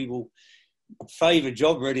such that we will favour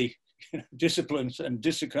job-ready disciplines and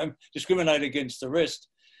discriminate against the rest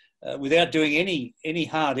without doing any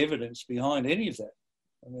hard evidence behind any of that.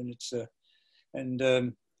 I mean, it's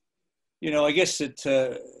you know, I guess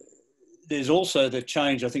that there's also the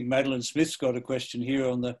change. I think Madeline Smith's got a question here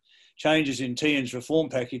on the changes in TN's reform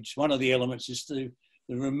package. One of the elements is the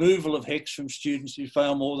removal of HECS from students who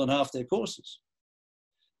fail more than half their courses.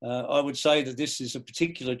 I would say that this is a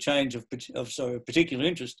particular change of particular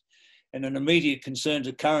interest and an immediate concern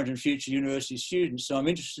to current and future university students. So I'm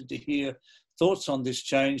interested to hear thoughts on this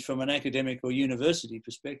change from an academic or university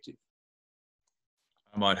perspective.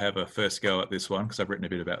 I might have a first go at this one because I've written a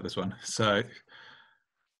bit about this one. So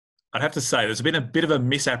I'd have to say there's been a bit of a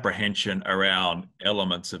misapprehension around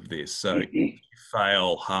elements of this. So if you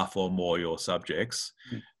fail half or more your subjects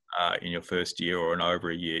in your first year or in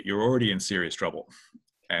over a year, you're already in serious trouble.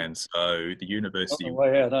 And so the university on the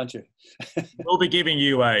way out, aren't you? will be giving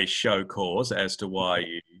you a show cause as to why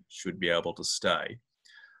you should be able to stay.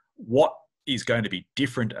 What is going to be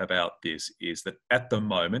different about this is that at the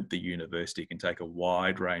moment, the university can take a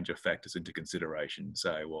wide range of factors into consideration.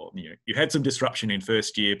 Say, well, you had some disruption in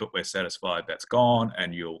first year, but we're satisfied that's gone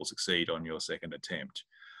and you'll succeed on your second attempt.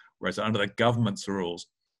 Whereas under the government's rules,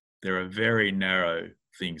 there are very narrow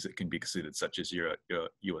things that can be considered, such as you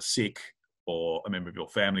were sick, or a member of your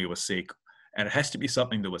family was sick, and it has to be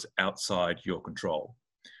something that was outside your control.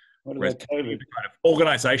 What about COVID? The kind of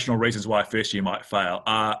organisational reasons why first year might fail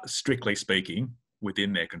are, strictly speaking,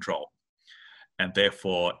 within their control. And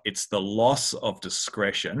therefore, it's the loss of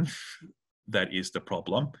discretion that is the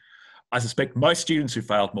problem. I suspect most students who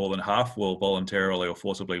failed more than half will voluntarily or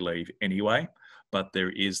forcibly leave anyway, but there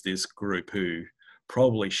is this group who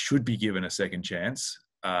probably should be given a second chance,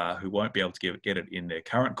 who won't be able to get it in their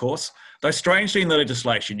current course. Though strangely in the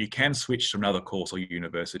legislation, you can switch to another course or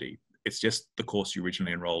university. It's just the course you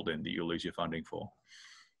originally enrolled in that you'll lose your funding for.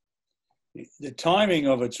 The timing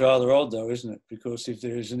of it's rather odd though, isn't it? Because if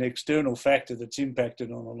there is an external factor that's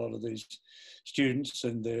impacted on a lot of these students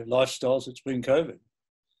and their lifestyles, it's been COVID.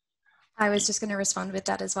 I was just going to respond with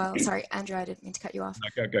that as well. Sorry, Andrew, I didn't mean to cut you off.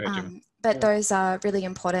 No, go ahead, Jim. But those are really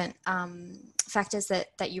important factors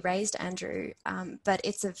that you raised, Andrew. But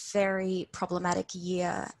it's a very problematic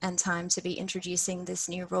year and time to be introducing this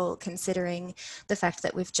new rule, considering the fact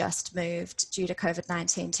that we've just moved due to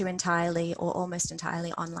COVID-19 to entirely or almost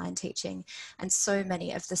entirely online teaching. And so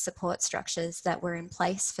many of the support structures that were in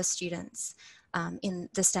place for students in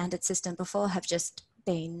the standard system before have just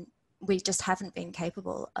been, we just haven't been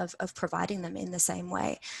capable of providing them in the same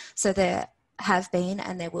way. So there have been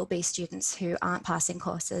and there will be students who aren't passing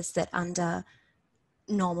courses that under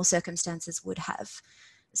normal circumstances would have.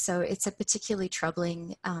 So it's a particularly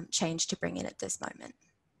troubling change to bring in at this moment.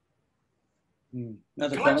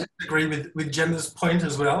 I just agree with Gemma's point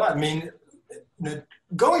as well. I mean,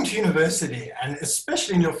 going to university, and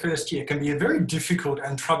especially in your first year, can be a very difficult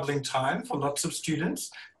and troubling time for lots of students,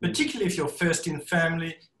 particularly if you're first in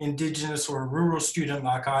family, Indigenous or a rural student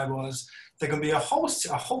like I was. There can be a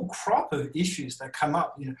whole crop of issues that come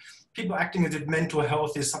up. People acting as if mental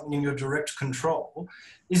health is something in your direct control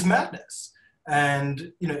is madness.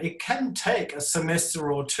 And, it can take a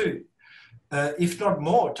semester or two, if not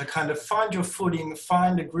more, to kind of find your footing,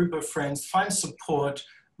 find a group of friends, find support,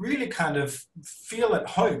 really kind of feel at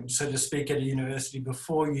home, so to speak, at a university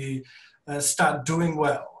before you start doing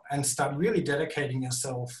well and start really dedicating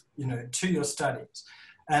yourself, to your studies.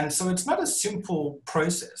 And so it's not a simple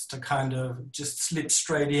process to kind of just slip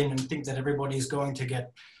straight in and think that everybody is going to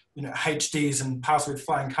get, HDs and pass with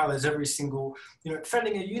flying colors every single,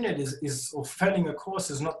 failing a unit or failing a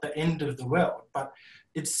course is not the end of the world. But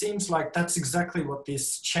it seems like that's exactly what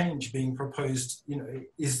this change being proposed,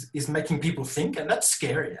 is making people think, and that's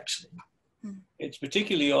scary, actually. It's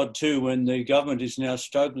particularly odd too when the government is now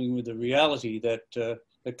struggling with the reality that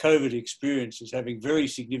the COVID experience is having very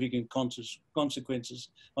significant consequences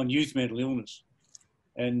on youth mental illness.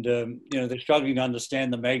 And, they're struggling to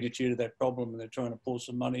understand the magnitude of that problem, and they're trying to pour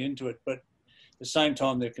some money into it, but at the same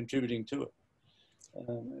time, they're contributing to it,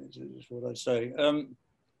 is what I say.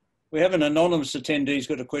 We have an anonymous attendee who's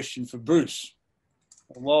got a question for Bruce.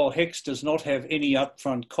 While HECS does not have any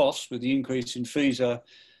upfront costs, with the increase in fees are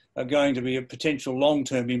going to be a potential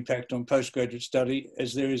long-term impact on postgraduate study,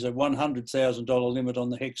 as there is a $100,000 limit on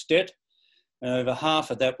the HECS debt, and over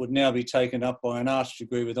half of that would now be taken up by an arts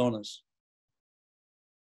degree with honours.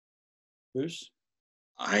 Bruce?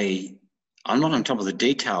 I'm not on top of the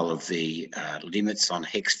detail of the limits on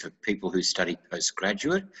HECS for people who study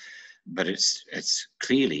postgraduate, but it's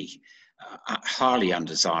clearly highly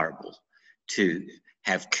undesirable to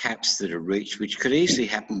have caps that are reached, which could easily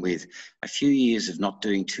happen with a few years of not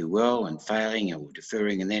doing too well and failing or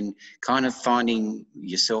deferring, and then kind of finding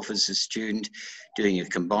yourself as a student doing a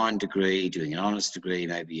combined degree, doing an honours degree,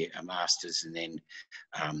 maybe a master's, and then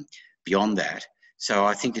beyond that. So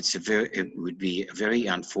I think it would be very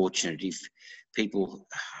unfortunate if people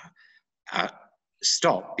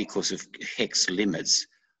stop because of HECS limits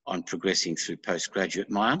on progressing through postgraduate.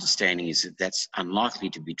 My understanding is that that's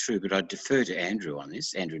unlikely to be true, but I'd defer to Andrew on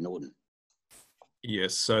this, Andrew Norton.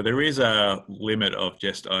 Yes, so there is a limit of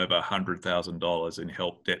just over $100,000 in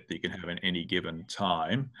help debt that you can have in any given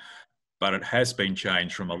time, but it has been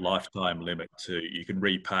changed from a lifetime limit to you can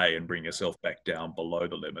repay and bring yourself back down below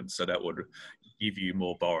the limit. So that would give you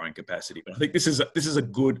more borrowing capacity. But I think this is a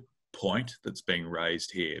good point that's being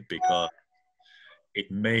raised here, because it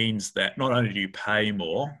means that not only do you pay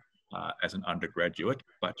more as an undergraduate,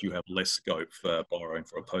 but you have less scope for borrowing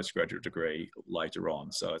for a postgraduate degree later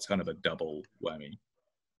on. So it's kind of a double whammy.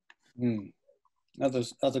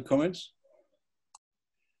 Other comments?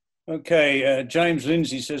 Okay, James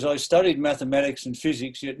Lindsay says, I studied mathematics and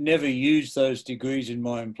physics, yet never used those degrees in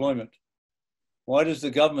my employment. Why does the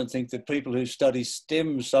government think that people who study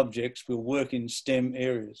STEM subjects will work in STEM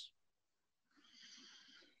areas?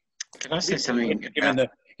 Can I say something?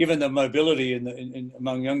 Given the mobility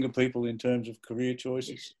among younger people in terms of career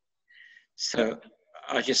choices. So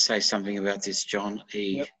I'll just say something about this, John.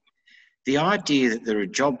 The idea that there are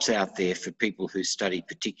jobs out there for people who study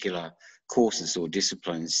particular courses or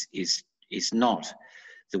disciplines is not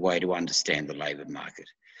the way to understand the labour market.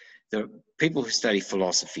 The people who study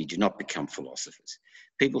philosophy do not become philosophers.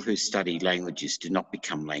 People who study languages do not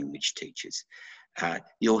become language teachers.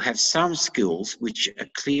 You'll have some skills which are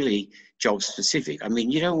clearly job specific. I mean,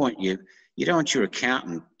 you don't want your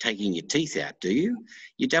accountant taking your teeth out, do you?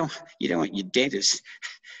 You don't want your dentist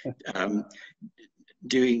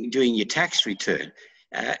doing your tax return,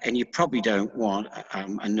 and you probably don't want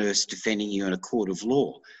a nurse defending you in a court of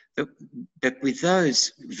law. But with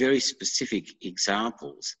those very specific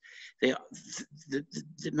examples,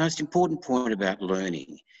 the most important point about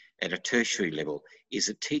learning at a tertiary level is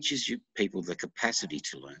it teaches people the capacity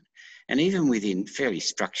to learn. And even within fairly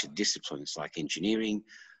structured disciplines like engineering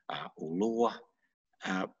or law,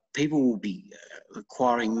 people will be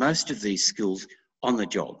acquiring most of these skills on the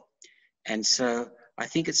job. And so I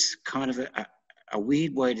think it's kind of a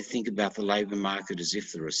weird way to think about the labour market, as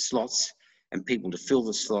if there are slots and people to fill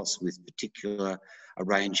the slots with particular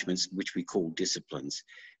arrangements, which we call disciplines.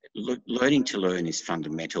 Learning to learn is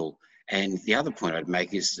fundamental. And the other point I'd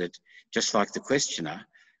make is that, just like the questioner,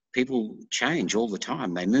 people change all the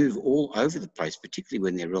time. They move all over the place, particularly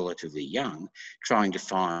when they're relatively young, trying to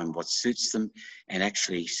find what suits them and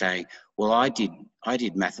actually saying, well, I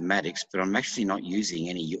did mathematics, but I'm actually not using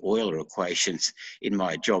any Euler equations in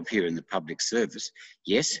my job here in the public service.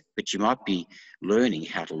 Yes, but you might be learning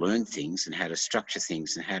how to learn things and how to structure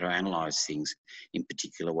things and how to analyse things in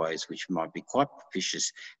particular ways, which might be quite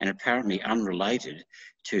propitious and apparently unrelated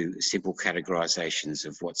to simple categorisations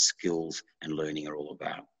of what skills and learning are all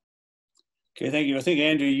about. Okay, thank you. I think,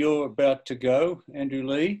 Andrew, you're about to go, Andrew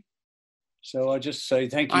Lee. So I just say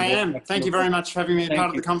thank you. I am. Thank you very much for having me a part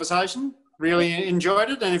of the conversation. Really enjoyed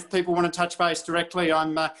it. And if people want to touch base directly,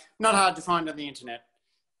 I'm not hard to find on the internet.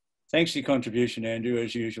 Thanks for your contribution, Andrew,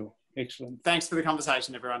 as usual. Excellent. Thanks for the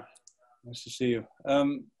conversation, everyone. Nice to see you.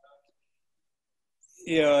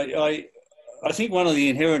 Yeah, I think one of the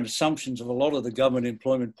inherent assumptions of a lot of the government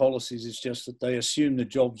employment policies is just that they assume the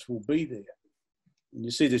jobs will be there. And you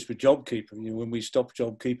see this with JobKeeper. You know, when we stop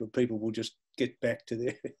JobKeeper, people will just get back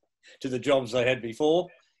to the jobs they had before.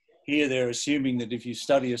 Here, they're assuming that if you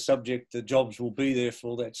study a subject, the jobs will be there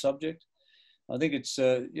for that subject. I think it's,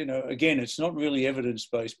 you know, again, it's not really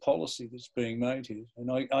evidence-based policy that's being made here. And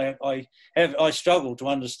I struggle to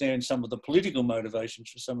understand some of the political motivations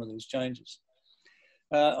for some of these changes.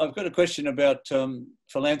 I've got a question about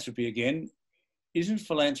philanthropy again. Isn't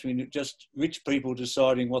philanthropy just rich people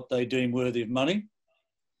deciding what they deem worthy of money?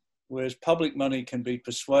 Whereas public money can be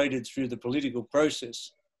persuaded through the political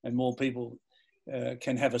process and more people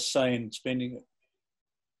can have a say in spending it.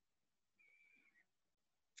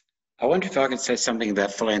 I wonder if I could say something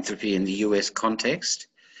about philanthropy in the US context.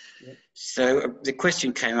 Yep. So the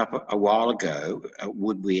question came up a while ago,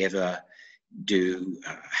 would we ever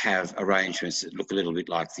have arrangements that look a little bit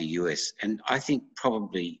like the US? And I think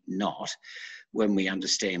probably not, when we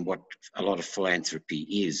understand what a lot of philanthropy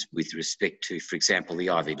is with respect to, for example, the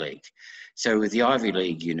Ivy League. So with the Ivy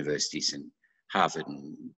League universities and Harvard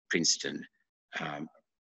and Princeton,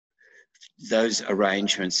 those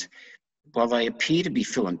arrangements, while they appear to be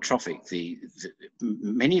philanthropic,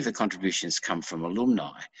 many of the contributions come from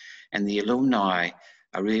alumni, and the alumni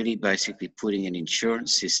are really basically putting an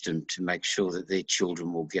insurance system to make sure that their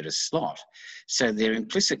children will get a slot. So they're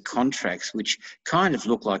implicit contracts which kind of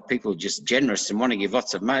look like people are just generous and want to give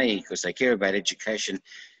lots of money because they care about education.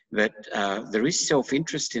 But there is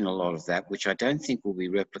self-interest in a lot of that, which I don't think will be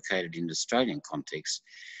replicated in the Australian context,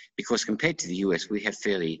 because compared to the US, we have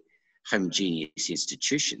fairly homogeneous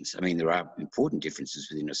institutions. I mean, there are important differences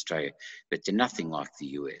within Australia, but they're nothing like the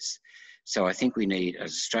US. So I think we need an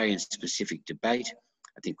Australian-specific debate.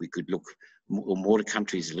 I think we could look more to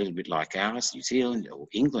countries a little bit like ours, New Zealand or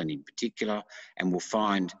England in particular, and we'll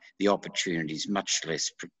find the opportunities much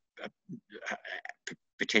less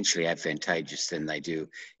potentially advantageous than they do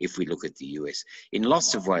if we look at the US. In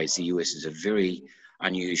lots of ways, the US is a very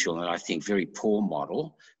unusual and I think very poor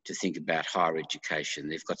model to think about higher education.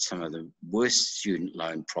 They've got some of the worst student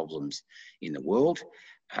loan problems in the world.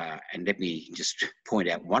 And let me just point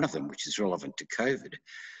out one of them, which is relevant to COVID.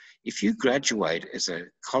 If you graduate as a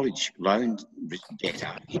college loan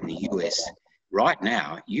debtor in the US, right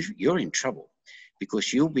now, you're in trouble,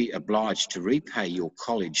 because you'll be obliged to repay your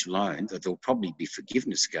college loan, that there'll probably be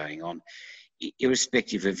forgiveness going on,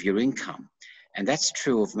 irrespective of your income. And that's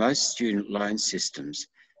true of most student loan systems,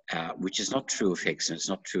 which is not true of Hewson, it's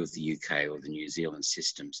not true of the UK or the New Zealand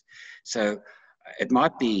systems. So it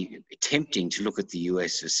might be tempting to look at the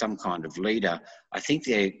US as some kind of leader. I think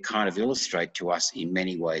they kind of illustrate to us in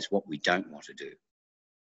many ways what we don't want to do.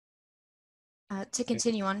 To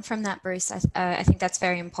continue on from that, Bruce, I think that's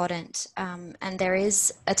very important. And there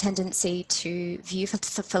is a tendency to view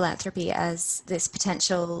philanthropy as this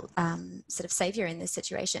potential sort of savior in this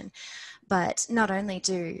situation. But not only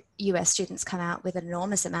do US students come out with an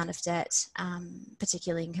enormous amount of debt,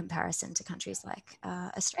 particularly in comparison to countries like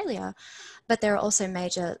Australia, but there are also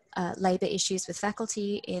major labour issues with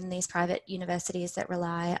faculty in these private universities that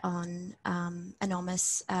rely on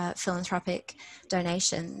enormous philanthropic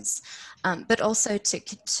donations. But also to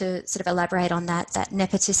sort of elaborate on that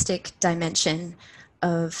nepotistic dimension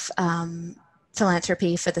of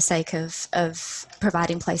philanthropy for the sake of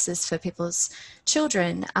providing places for people's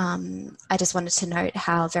children. I just wanted to note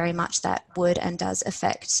how very much that would and does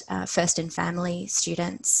affect first and family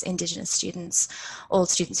students, Indigenous students, all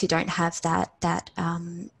students who don't have that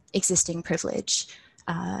existing privilege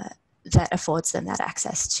that affords them that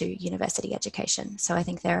access to university education. So I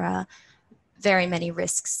think there are very many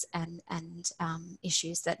risks and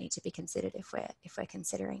issues that need to be considered if we're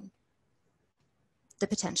considering the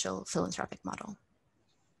potential philanthropic model.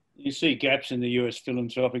 You see gaps in the US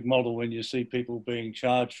philanthropic model when you see people being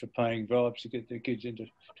charged for paying bribes to get their kids into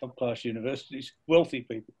top-class universities, wealthy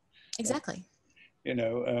people. Exactly. You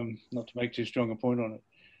know, not to make too strong a point on it.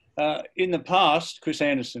 In the past, Chris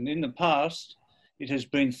Anderson, in the past, it has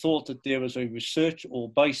been thought that there was a research or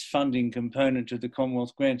base funding component to the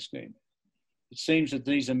Commonwealth Grant Scheme. It seems that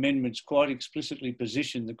these amendments quite explicitly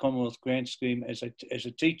position the Commonwealth Grant Scheme as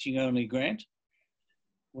a teaching-only grant.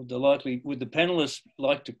 Would the panellists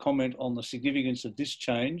like to comment on the significance of this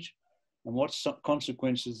change and what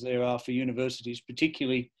consequences there are for universities,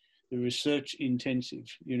 particularly the research-intensive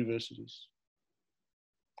universities?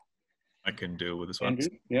 I can deal with this Andrew?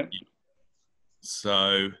 one. Yeah.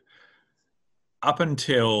 So up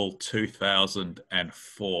until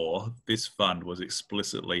 2004, this fund was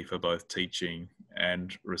explicitly for both teaching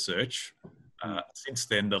and research. Since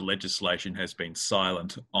then, the legislation has been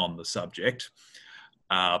silent on the subject.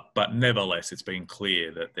 But nevertheless, it's been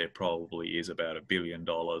clear that there probably is about $1 billion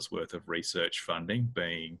worth of research funding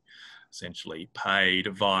being essentially paid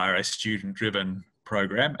via a student-driven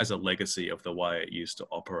program as a legacy of the way it used to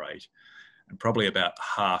operate. And probably about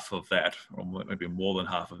half of that, or maybe more than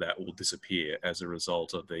half of that, will disappear as a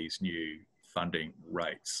result of these new funding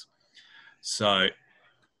rates. So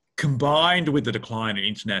combined with the decline in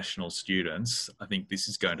international students, I think this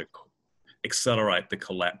is going to accelerate the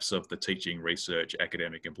collapse of the teaching, research,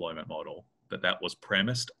 academic employment model, that was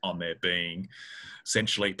premised on there being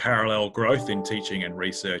essentially parallel growth in teaching and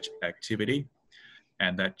research activity.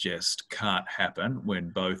 And that just can't happen when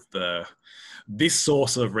both this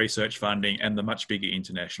source of research funding and the much bigger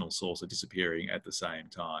international source are disappearing at the same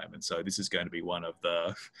time. And so this is going to be one of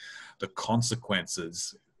the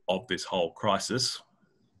consequences of this whole crisis,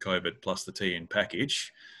 COVID plus the T in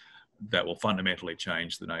package, that will fundamentally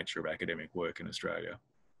change the nature of academic work in Australia.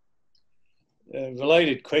 A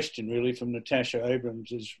related question really from Natasha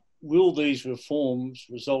Abrams is, will these reforms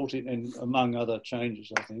result in, and among other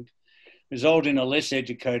changes I think, result in a less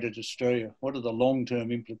educated Australia? What are the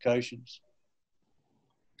long-term implications?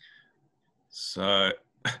 So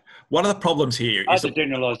one of the problems here is... Hard to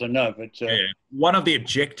generalise, I know, but... one of the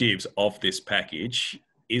objectives of this package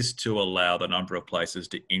is to allow the number of places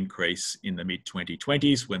to increase in the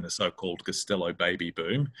mid-2020s when the so-called Costello baby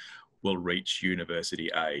boom will reach university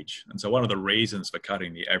age. And so one of the reasons for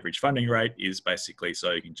cutting the average funding rate is basically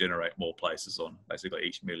so you can generate more places on basically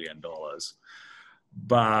each $1 million.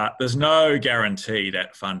 But there's no guarantee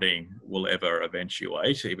that funding will ever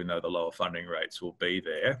eventuate, even though the lower funding rates will be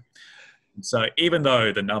there. And so even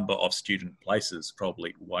though the number of student places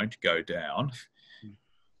probably won't go down,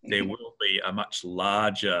 there will be a much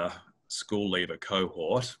larger school leaver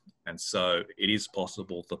cohort. And so it is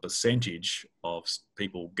possible the percentage of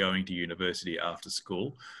people going to university after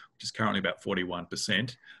school, which is currently about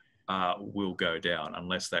 41%, will go down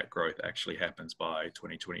unless that growth actually happens by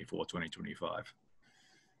 2024, 2025.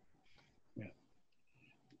 Yeah.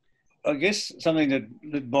 I guess something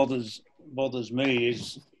that bothers me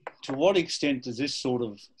is, to what extent does this sort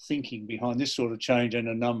of thinking behind this sort of change and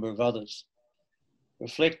a number of others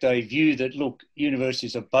reflect a view that, look,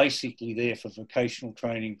 universities are basically there for vocational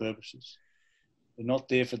training purposes. They're not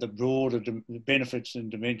there for the broader benefits and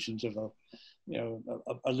dimensions of a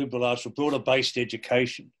liberal arts or broader based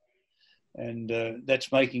education. And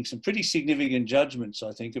that's making some pretty significant judgments,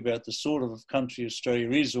 I think, about the sort of country Australia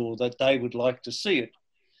is, or that they would like to see it.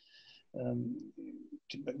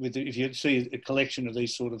 If you see a collection of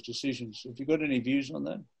these sort of decisions, have you got any views on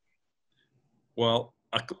that? Well,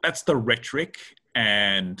 that's the rhetoric,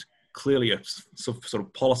 and clearly a sort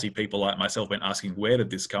of policy people like myself have been asking, where did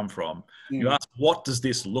this come from? You ask, what does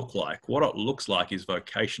this look like? What it looks like is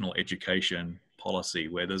vocational education policy,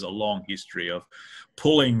 where there's a long history of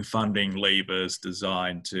pulling funding levers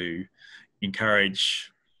designed to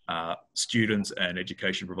encourage students and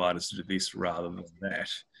education providers to do this rather than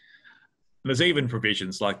that. And there's even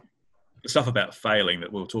provisions like the stuff about failing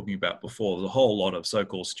that we were talking about before. There's a whole lot of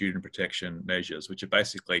so-called student protection measures, which are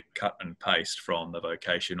basically cut and paste from the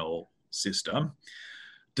vocational system.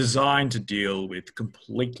 designed to deal with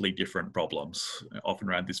completely different problems. Often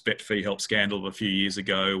around this vet fee help scandal of a few years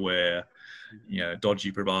ago, where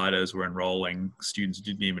dodgy providers were enrolling students who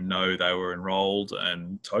didn't even know they were enrolled,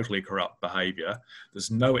 and totally corrupt behaviour.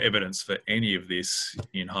 There's no evidence for any of this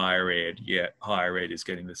in higher ed, yet higher ed is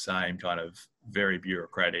getting the same kind of very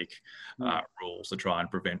bureaucratic rules to try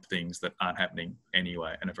and prevent things that aren't happening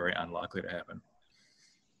anyway and are very unlikely to happen.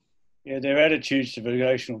 Yeah, their attitudes to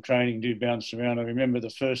vocational training do bounce around. I remember the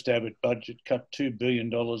first Abbott budget cut $2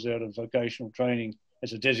 billion out of vocational training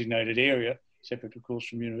as a designated area, separate of course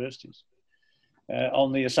from universities.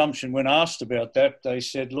 On the assumption, when asked about that, they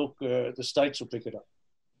said, look, the states will pick it up.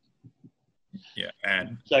 Yeah,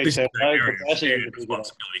 and states this is have no shared capacity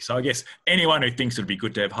responsibility. So I guess anyone who thinks it would be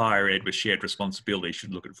good to have higher ed with shared responsibility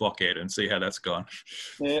should look at VOC ed and see how that's gone.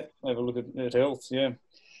 Yeah, have a look at health, yeah.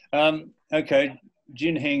 Okay,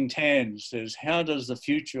 Jin Heng Tan says, how does the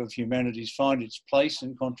future of humanities find its place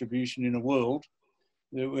and contribution in a world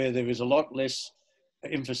where there is a lot less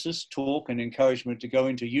emphasis, talk and encouragement to go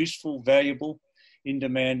into useful, valuable,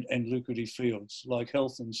 in-demand and lucrative fields like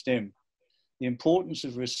health and STEM? The importance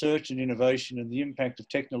of research and innovation and the impact of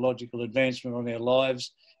technological advancement on our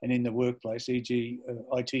lives and in the workplace, e.g.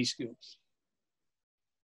 IT skills.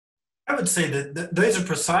 I would say that those are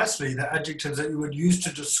precisely the adjectives that you would use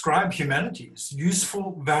to describe humanities: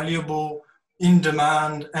 useful, valuable, in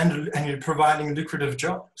demand, and providing lucrative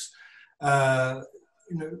jobs. The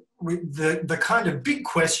kind of big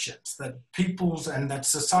questions that peoples and that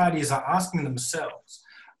societies are asking themselves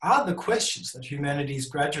are the questions that humanities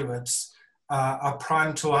graduates are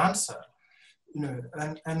primed to answer.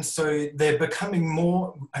 And so they're becoming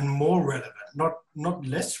more and more relevant, not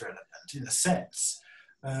less relevant in a sense.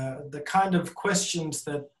 The kind of questions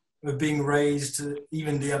that were being raised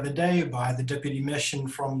even the other day by the deputy mission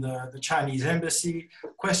from the Chinese embassy,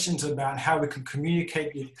 questions about how we can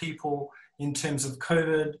communicate with people in terms of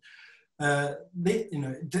COVID.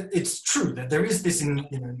 It's true that there is this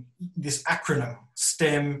this acronym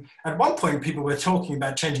STEM. At one point, people were talking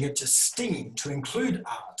about changing it to STEAM to include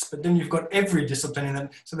arts, but then you've got every discipline in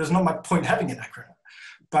it, so there's not much point having an acronym.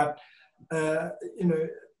 But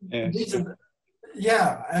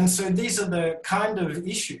and so these are the kind of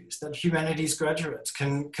issues that humanities graduates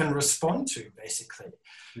can respond to, basically.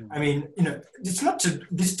 I mean, it's not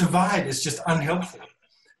this divide is just unhelpful.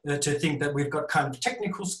 To think that we've got kind of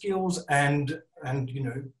technical skills and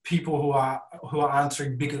people who are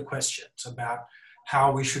answering bigger questions about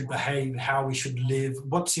how we should behave, how we should live,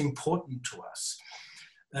 what's important to us.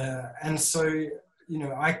 And so,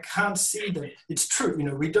 I can't see that it's true.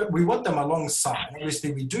 We want them alongside.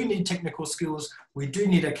 Obviously, we do need technical skills. We do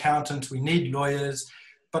need accountants. We need lawyers.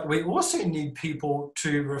 But we also need people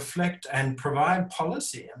to reflect and provide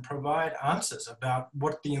policy and provide answers about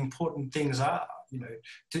what the important things are.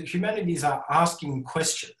 The humanities are asking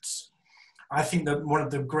questions. I think that one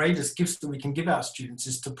of the greatest gifts that we can give our students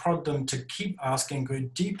is to prod them to keep asking, go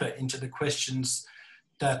deeper into the questions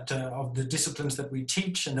that of the disciplines that we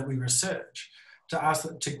teach and that we research, to ask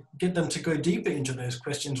them, to get them to go deeper into those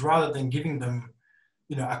questions rather than giving them,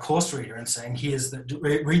 a course reader and saying,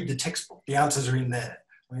 read the textbook, the answers are in there.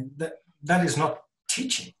 I mean, that is not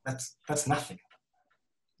teaching. That's nothing.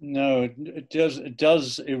 No, it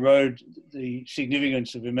does erode the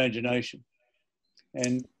significance of imagination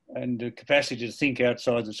and the capacity to think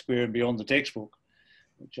outside the square and beyond the textbook,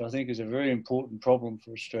 which I think is a very important problem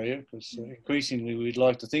for Australia, because increasingly we'd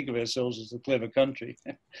like to think of ourselves as a clever country,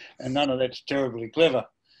 and none of that's terribly clever.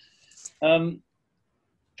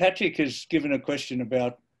 Patrick has given a question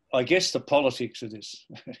about, I guess, the politics of this.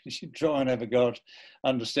 You should try and have a go at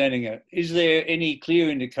understanding it. Is there any clear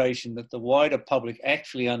indication that the wider public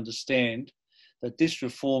actually understand that this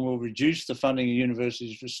reform will reduce the funding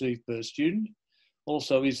universities receive per student?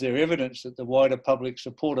 Also, is there evidence that the wider public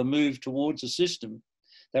support a move towards a system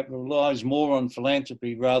that relies more on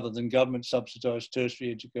philanthropy rather than government subsidised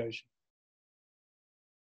tertiary education?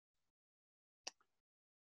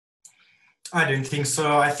 I don't think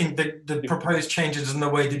so. I think that the proposed changes in the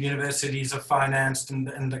way that universities are financed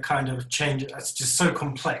and the kind of change, it's just so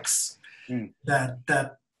complex that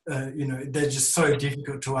they're just so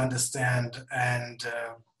difficult to understand.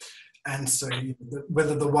 And so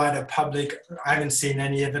whether the wider public, I haven't seen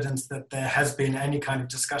any evidence that there has been any kind of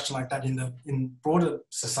discussion like that in broader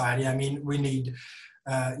society. I mean, we need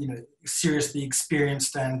seriously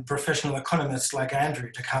experienced and professional economists like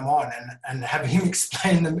Andrew to come on and have him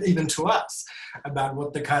explain them even to us about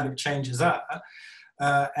what the kind of changes are.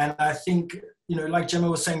 And I think, like Gemma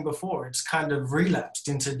was saying before, it's kind of relapsed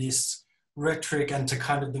into this rhetoric and to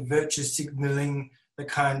kind of the virtue signaling the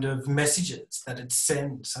kind of messages that it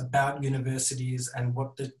sends about universities and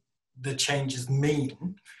what the changes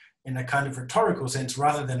mean in a kind of rhetorical sense,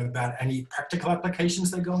 rather than about any practical applications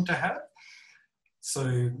they're going to have.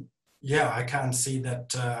 So yeah, I can't see that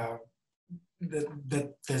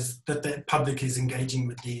that the public is engaging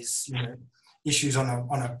with these, you know, issues on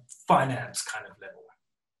a finance kind of level.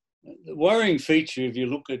 The worrying feature, if you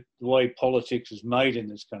look at the way politics is made in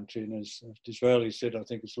this country, and as Disraeli said, I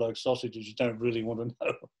think it's like sausages, you don't really want to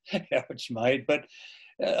know how it's made. But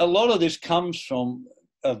a lot of this comes from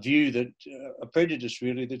a view that, a prejudice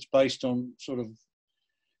really, that's based on sort of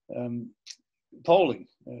polling,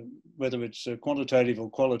 whether it's quantitative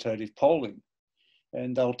or qualitative polling.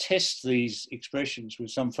 And they'll test these expressions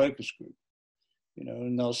with some focus group, you know,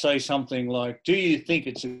 and they'll say something like, do you think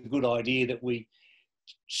it's a good idea that we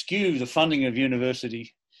skew the funding of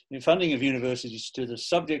universities to the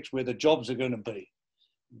subjects where the jobs are going to be?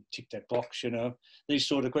 Tick that box, you know, these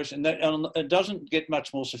sort of questions. And it doesn't get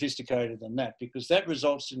much more sophisticated than that, because that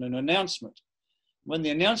results in an announcement. When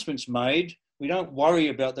the announcement's made, we don't worry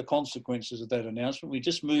about the consequences of that announcement. We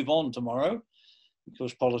just move on tomorrow,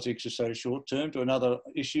 because politics is so short term, to another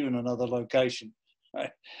issue in another location.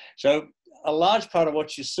 Right? So a large part of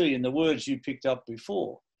what you see in the words you picked up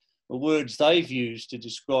before are words they've used to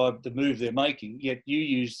describe the move they're making, yet you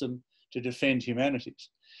use them to defend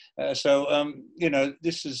humanities. You know,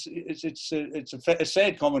 it's a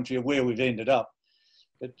sad commentary of where we've ended up.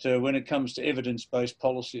 But when it comes to evidence-based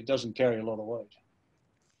policy, it doesn't carry a lot of weight.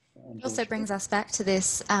 It also brings us back to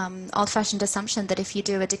this old-fashioned assumption that if you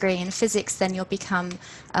do a degree in physics, then you'll become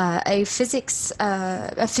a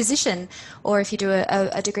physician, or if you do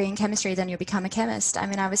a degree in chemistry, then you'll become a chemist. I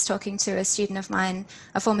mean, I was talking to a student of mine,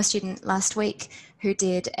 a former student last week, who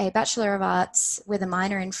did a Bachelor of Arts with a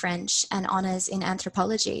minor in French and honours in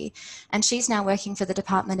anthropology. And she's now working for the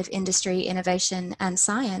Department of Industry, Innovation and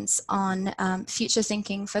Science on future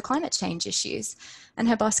thinking for climate change issues. And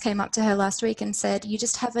her boss came up to her last week and said, you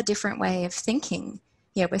just have a different way of thinking.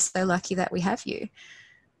 Yeah, we're so lucky that we have you.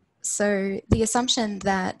 So the assumption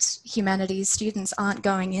that humanities students aren't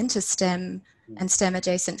going into STEM and STEM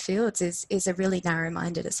adjacent fields is a really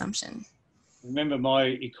narrow-minded assumption. I remember my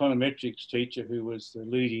econometrics teacher, who was the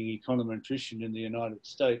leading econometrician in the United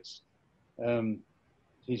States.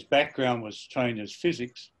 His background was trained as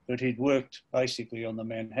physics, but he'd worked basically on the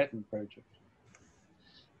Manhattan Project.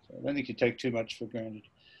 So I don't think you take too much for granted.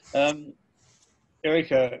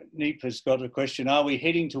 Erica Neep has got a question. Are we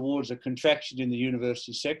heading towards a contraction in the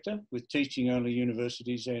university sector with teaching-only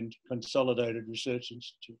universities and consolidated research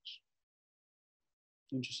institutes?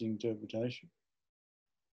 Interesting interpretation.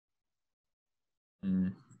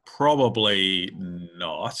 Probably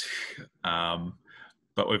not,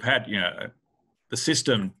 but we've had, you know, the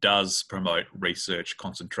system does promote research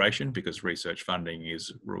concentration because research funding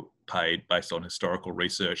is paid based on historical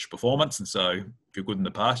research performance, and so if you're good in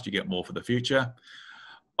the past, you get more for the future.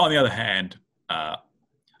 On the other hand, I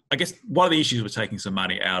guess one of the issues with taking some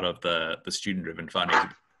money out of the student-driven funding is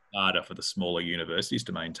harder for the smaller universities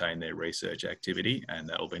to maintain their research activity, and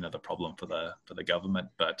that will be another problem for the government,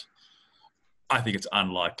 but I think it's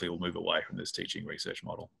unlikely we'll move away from this teaching research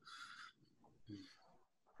model.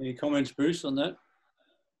 Any comments, Bruce, on that?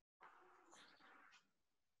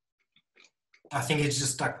 I think he's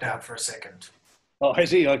just ducked out for a second. Oh,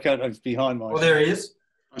 is he? Okay, it's behind my... Well, there he is.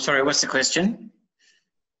 I'm sorry, what's the question?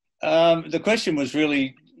 The question was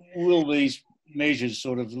really, will these measures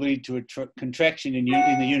sort of lead to a contraction in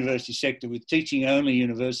the university sector with teaching-only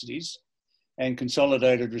universities and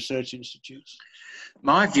consolidated research institutes?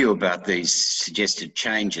 My view about these suggested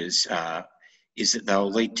changes is that they'll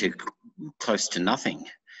lead to close to nothing,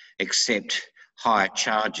 except higher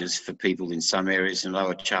charges for people in some areas and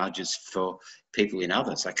lower charges for people in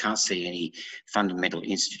others. I can't see any fundamental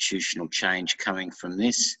institutional change coming from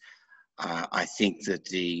this. I think that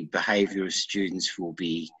the behaviour of students will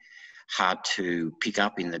be hard to pick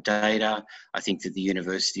up in the data. I think that the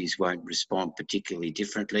universities won't respond particularly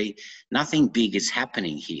differently. Nothing big is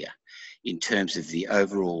happening here in terms of the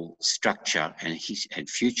overall structure and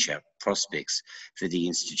future prospects for the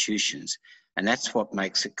institutions. And that's what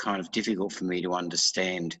makes it kind of difficult for me to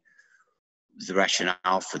understand the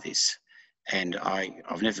rationale for this. And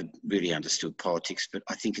I've never really understood politics, but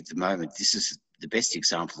I think at the moment this is the best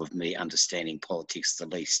example of me understanding politics the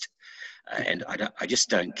least. And I just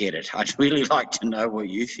don't get it. I'd really like to know what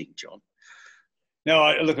you think, John. No,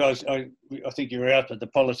 I think you're out, but the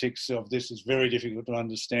politics of this is very difficult to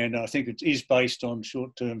understand. I think it is based on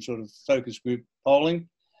short-term sort of focus group polling,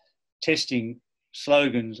 testing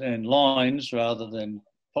slogans and lines rather than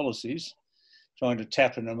policies, trying to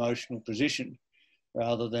tap an emotional position.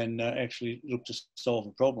 rather than actually look to solve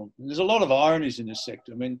a problem. And there's a lot of ironies in this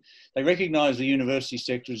sector. I mean, they recognise the university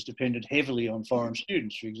sector is dependent heavily on foreign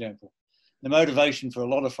students, for example. The motivation for a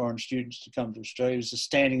lot of foreign students to come to Australia is the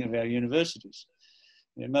standing of our universities.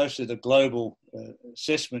 You know, most of the global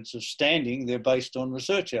assessments of standing, they're based on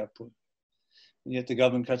research output. And yet the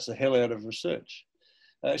government cuts the hell out of research.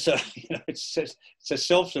 So you know, it's a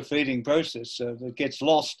self-defeating process that gets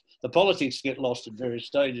lost. The politics get lost at various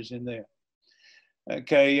stages in there.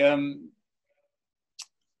 Okay,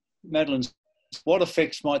 Madeline, what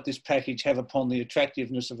effects might this package have upon the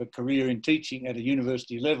attractiveness of a career in teaching at a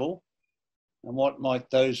university level? And what might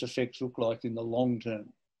those effects look like in the long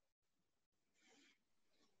term?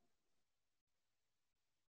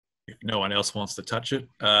 If no one else wants to touch it,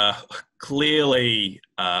 clearly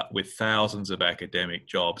with thousands of academic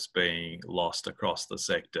jobs being lost across the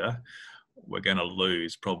sector, we're going to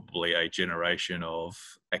lose probably a generation of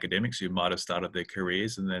academics who might have started their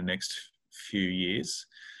careers in the next few years.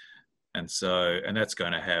 And that's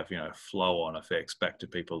going to have, you know, flow-on effects back to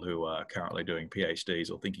people who are currently doing PhDs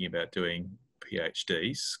or thinking about doing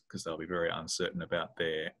PhDs, because they'll be very uncertain about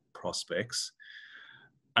their prospects.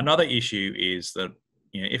 Another issue is that,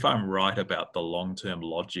 you know, if I'm right about the long-term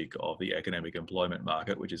logic of the academic employment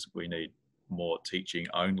market, which is we need more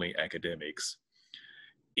teaching-only academics,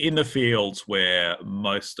 in the fields where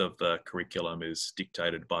most of the curriculum is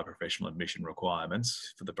dictated by professional admission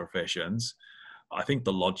requirements for the professions, I think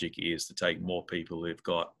the logic is to take more people who've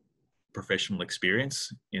got professional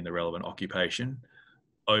experience in the relevant occupation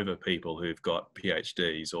over people who've got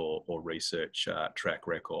PhDs or research track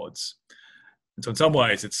records. And so in some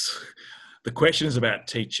ways, the question is about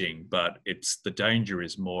teaching, but the danger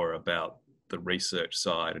is more about the research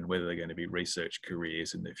side and whether they're going to be research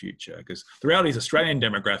careers in the future. Because the reality is Australian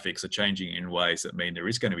demographics are changing in ways that mean there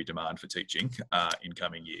is going to be demand for teaching in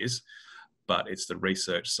coming years, but it's the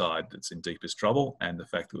research side that's in deepest trouble, and the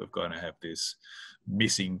fact that we're going to have this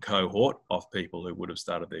missing cohort of people who would have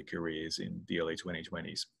started their careers in the early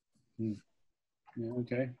 2020s. Yeah,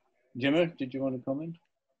 okay. Gemma, did you want to comment?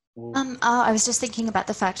 I was just thinking about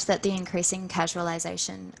the fact that the increasing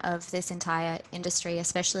casualisation of this entire industry,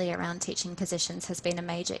 especially around teaching positions, has been a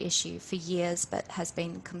major issue for years, but has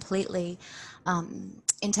been completely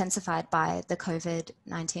intensified by the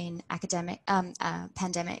COVID-19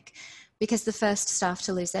 pandemic, because the first staff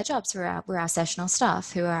to lose their jobs were our sessional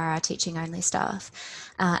staff, who are our teaching-only staff.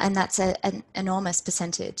 And that's an enormous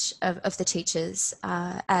percentage of the teachers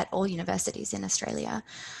at all universities in Australia.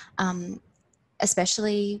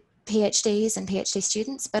 Especially PhDs and PhD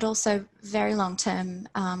students, but also very long-term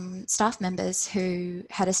staff members who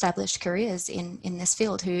had established careers in this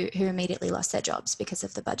field who immediately lost their jobs because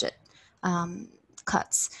of the budget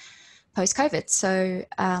cuts post-COVID. So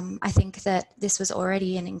I think that this was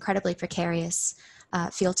already an incredibly precarious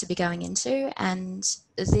field to be going into, and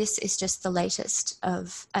this is just the latest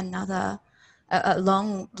of a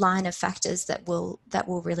long line of factors that will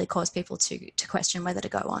really cause people to question whether to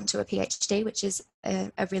go on to a PhD, which is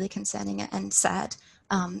a really concerning and sad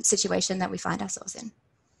situation that we find ourselves in.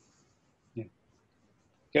 Yeah.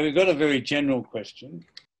 Okay, we've got a very general question,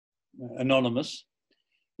 anonymous.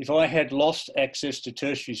 If I had lost access to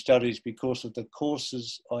tertiary studies because of the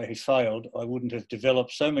courses I had failed, I wouldn't have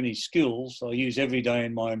developed so many skills I use every day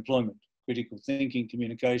in my employment: critical thinking,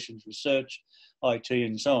 communications, research, IT,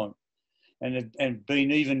 and so on. And been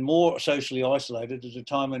even more socially isolated at a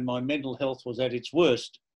time when my mental health was at its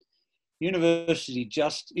worst. University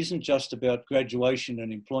isn't just about graduation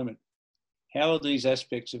and employment. How are these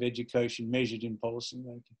aspects of education measured in policy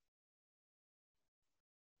making?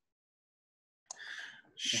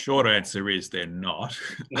 Short answer is they're not.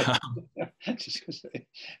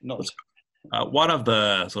 Not. One of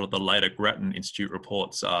the sort of the later Grattan Institute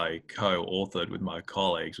reports I co-authored with my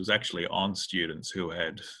colleagues was actually on students who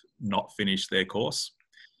had not finished their course.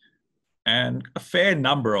 And a fair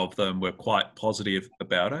number of them were quite positive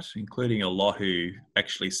about it, including a lot who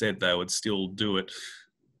actually said they would still do it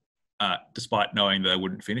despite knowing they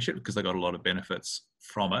wouldn't finish it, because they got a lot of benefits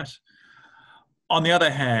from it. On the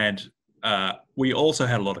other hand, we also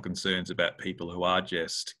had a lot of concerns about people who are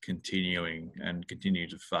just continuing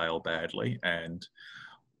to fail badly, and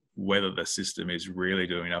whether the system is really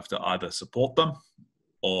doing enough to either support them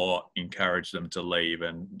or encourage them to leave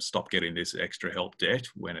and stop getting this extra help debt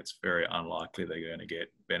when it's very unlikely they're going to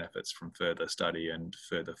get benefits from further study and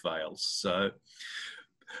further fails. So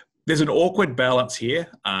there's an awkward balance here,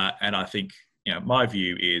 and I think, you know, my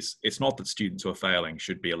view is it's not that students who are failing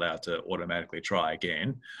should be allowed to automatically try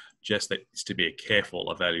again, just that it's to be a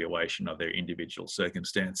careful evaluation of their individual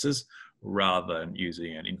circumstances rather than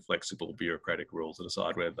using an inflexible bureaucratic rule to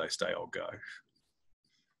decide whether they stay or go.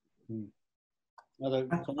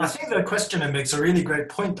 I think the questioner makes a really great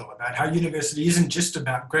point, though, about how university isn't just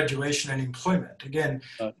about graduation and employment. Again,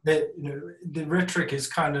 the rhetoric is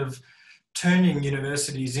kind of turning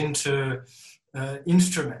universities into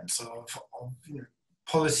instruments of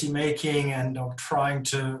policy making and of trying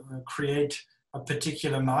to create a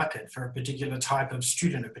particular market for a particular type of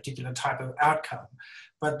student, a particular type of outcome.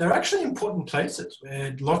 But they're actually important places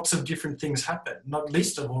where lots of different things happen, not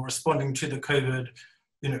least of all responding to the COVID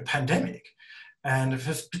pandemic. And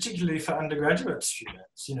particularly for undergraduate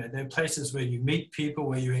students, they're places where you meet people,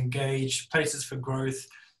 where you engage, places for growth.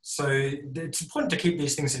 So it's important to keep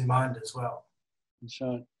these things in mind as well. That's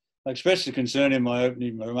right. I expressed the concern in my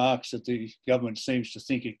opening remarks that the government seems to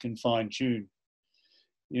think it can fine-tune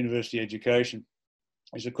university education.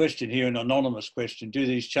 There's a question here, an anonymous question. Do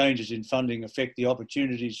these changes in funding affect the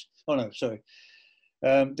opportunities? Oh no, sorry.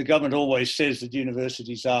 The government always says that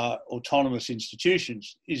universities are autonomous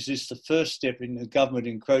institutions. Is this the first step in the government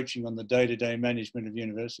encroaching on the day-to-day management of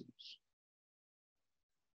universities?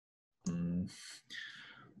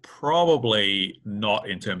 Probably not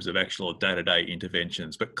in terms of actual day-to-day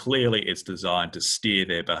interventions, but clearly it's designed to steer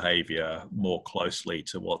their behaviour more closely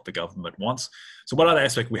to what the government wants. So one other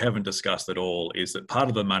aspect we haven't discussed at all is that part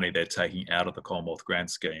of the money they're taking out of the Commonwealth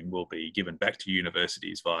Grant Scheme will be given back to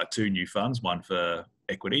universities via two new funds, one for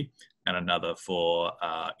equity and another for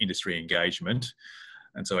industry engagement.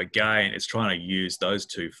 And so again, it's trying to use those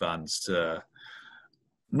two funds to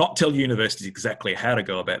not tell universities exactly how to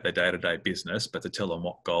go about their day-to-day business, but to tell them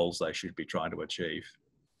what goals they should be trying to achieve.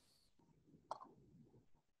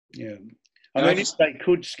 Yeah. I mean, if they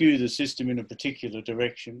could skew the system in a particular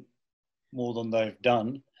direction more than they've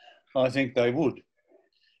done, I think they would.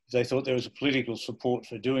 If they thought there was a political support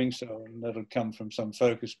for doing so, and that would come from some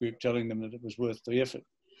focus group telling them that it was worth the effort.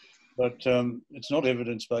 But it's not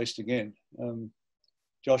evidence-based again.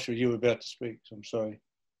 Joshua, you were about to speak, so I'm sorry.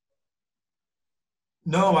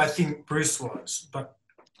 No, I think Bruce was, but...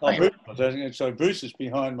 Oh, Bruce was. I think so. Bruce is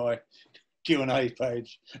behind my Q&A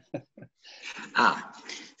page.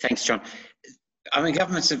 Thanks, John. I mean,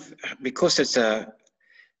 governments have, because it's a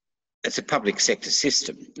public sector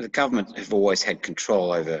system, the government have always had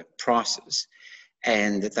control over prices,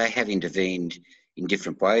 and that they have intervened in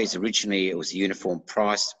different ways. Originally, it was a uniform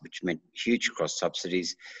price, which meant huge cross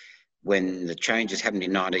subsidies. When the changes happened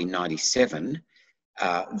in 1997,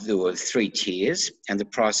 there were 3 tiers, and the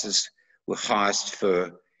prices were highest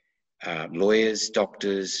for lawyers,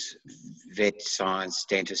 doctors, vet science,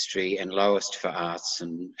 dentistry, and lowest for arts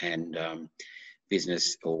and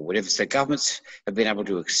business or whatever. So governments have been able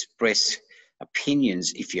to express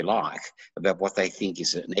opinions, if you like, about what they think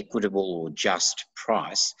is an equitable or just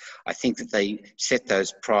price. I think that they set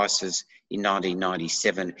those prices in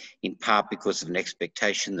 1997 in part because of an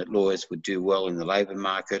expectation that lawyers would do well in the labour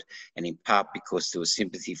market, and in part because there was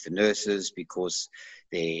sympathy for nurses because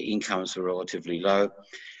their incomes were relatively low.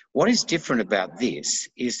 What is different about this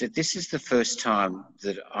is that this is the first time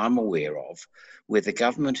that I'm aware of where the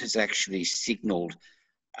government has actually signalled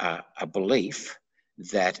a belief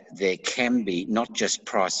that there can be not just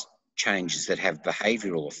price changes that have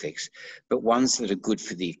behavioural effects, but ones that are good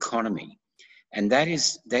for the economy. And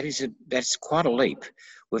that's quite a leap.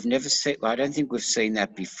 We've never seen, I don't think we've seen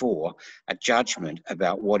that before, a judgment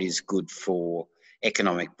about what is good for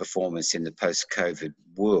economic performance in the post-COVID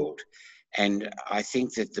world. And I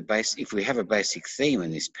think that if we have a basic theme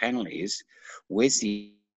in this panel is, where's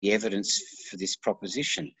the evidence for this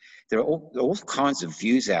proposition? There are all kinds of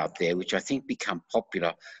views out there which I think become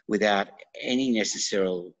popular without any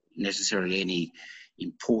necessarily any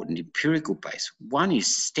important empirical base. One is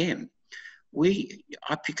STEM.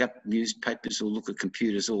 I pick up newspapers or look at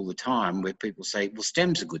computers all the time where people say, well,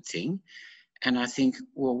 STEM's a good thing. And I think,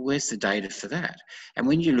 well, where's the data for that? And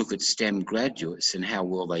when you look at STEM graduates and how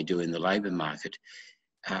well they do in the labour market,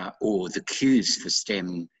 or the queues for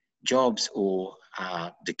STEM jobs, or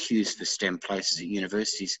the queues for STEM places at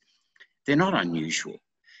universities, they're not unusual.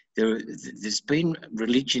 There's been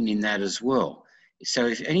religion in that as well. So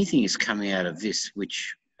if anything is coming out of this,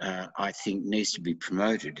 which I think needs to be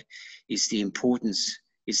promoted, is the importance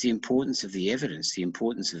of the evidence, the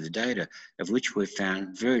importance of the data, of which we've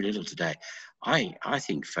found very little today. I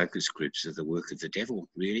think focus groups are the work of the devil,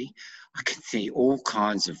 really. I can see all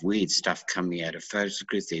kinds of weird stuff coming out of focus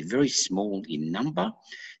groups. They're very small in number.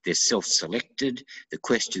 They're self-selected. The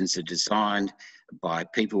questions are designed by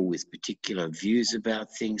people with particular views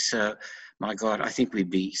about things. So, my God, I think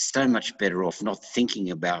we'd be so much better off not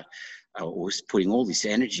thinking about or putting all this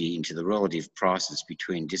energy into the relative prices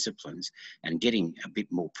between disciplines and getting a bit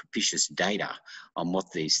more propitious data on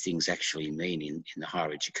what these things actually mean in the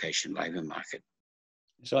higher education labour market.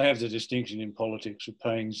 So I have the distinction in politics of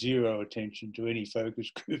paying zero attention to any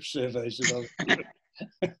focus group surveys that I've given.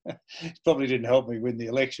 It probably didn't help me win the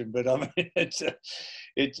election, but I mean,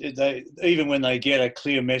 even when they get a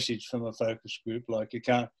clear message from a focus group, like if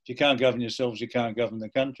you can't govern yourselves, you can't govern the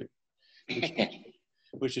country,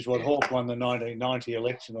 which is what Hawke won the 1990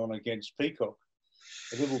 election on against Peacock.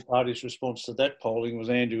 The Liberal Party's response to that polling was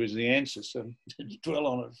Andrew is the answer, so dwell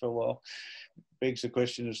on it for a while. Begs the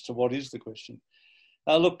question as to what is the question.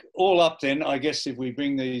 Look, all up then, I guess if we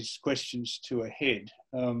bring these questions to a head,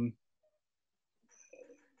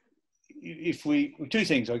 two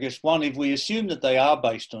things, I guess. One, if we assume that they are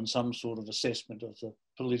based on some sort of assessment of the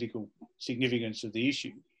political significance of the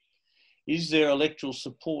issue, is there electoral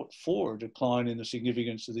support for a decline in the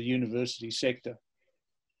significance of the university sector,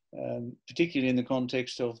 particularly in the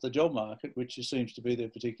context of the job market, which seems to be their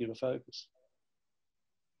particular focus?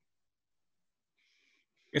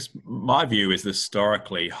 Yes, my view is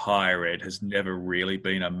historically higher ed has never really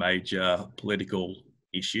been a major political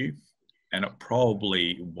issue, and it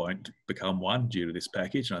probably won't become one due to this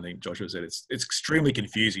package. And I think Joshua said it's extremely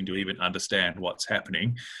confusing to even understand what's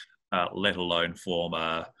happening, let alone form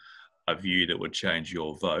a view that would change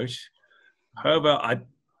your vote. However,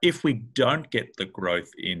 if we don't get the growth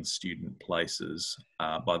in student places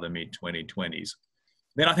by the mid-2020s,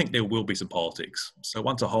 then I think there will be some politics. So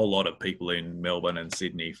once a whole lot of people in Melbourne and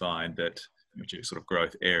Sydney find that, which are sort of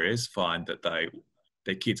growth areas, find that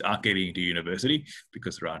their kids aren't getting into university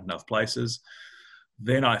because there aren't enough places,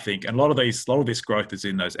 then I think, and a lot of this growth is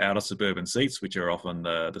in those outer suburban seats, which are often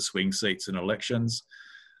the swing seats in elections.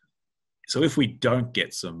 So if we don't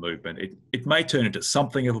get some movement, it may turn into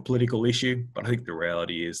something of a political issue, but I think the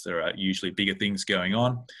reality is there are usually bigger things going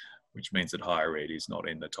on, which means that higher ed is not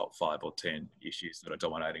in the top 5 or 10 issues that are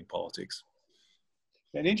dominating politics.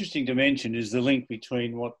 And interesting to mention is the link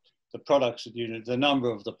between what the products that the number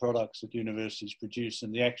of the products that universities produce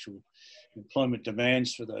and the actual employment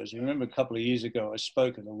demands for those. You remember a couple of years ago, I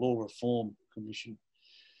spoke at a Law Reform Commission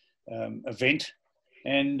event.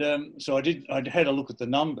 And so I had a look at the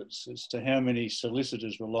numbers as to how many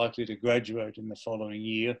solicitors were likely to graduate in the following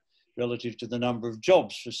year relative to the number of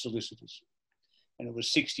jobs for solicitors. And it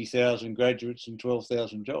was 60,000 graduates and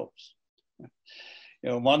 12,000 jobs.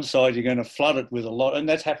 On one side, you're going to flood it with a lot, and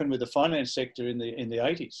that's happened with the finance sector in the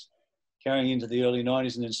 80s, carrying into the early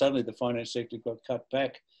 90s, and then suddenly the finance sector got cut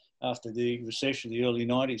back after the recession of the early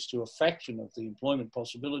 90s to a fraction of the employment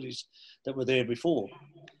possibilities that were there before.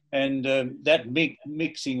 And that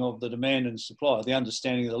mixing of the demand and supply, the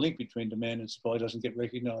understanding of the link between demand and supply doesn't get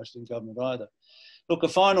recognised in government either. Look, a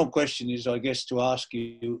final question is, I guess, to ask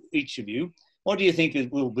you, each of you, what do you think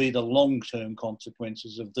will be the long-term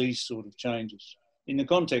consequences of these sort of changes in the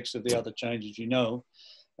context of the other changes you know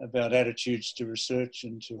about attitudes to research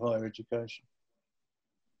and to higher education?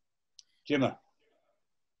 Gemma.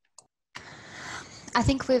 I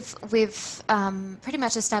think we've pretty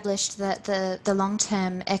much established that the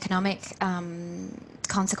long-term economic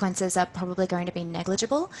consequences are probably going to be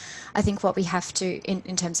negligible. I think what we have to,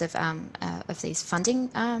 in terms of these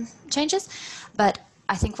funding changes, but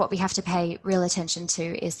I think what we have to pay real attention to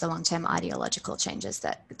is the long-term ideological changes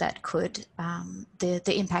that could,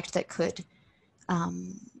 the impact that could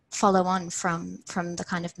follow on from the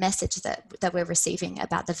kind of message that we're receiving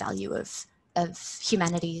about the value of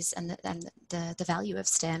humanities and the value of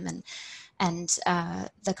STEM and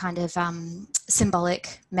the kind of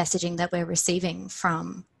symbolic messaging that we're receiving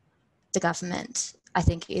from the government, I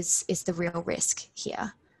think is the real risk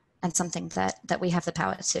here, and something that we have the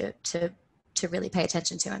power to really pay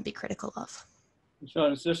attention to and be critical of. So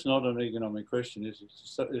it's just not an economic question, is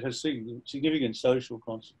it? It has significant social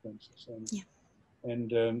consequences. Yeah.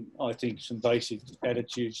 And I think some basic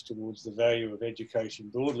attitudes towards the value of education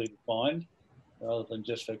broadly defined, rather than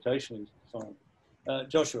just vocationally defined.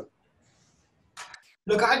 Joshua.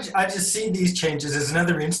 Look, I just see these changes as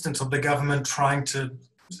another instance of the government trying to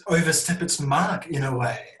overstep its mark in a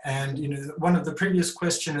way. And, one of the previous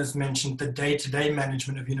questioners mentioned the day-to-day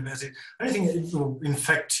management of universities. I don't think it will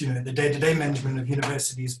infect, the day-to-day management of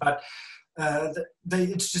universities, but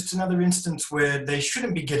it's just another instance where they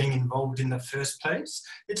shouldn't be getting involved in the first place.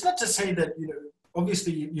 It's not to say that,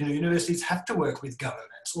 obviously, universities have to work with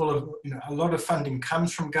governments. A lot of funding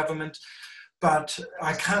comes from government, but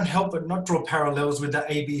I can't help but not draw parallels with the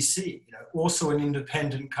ABC, also an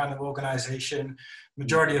independent kind of organisation.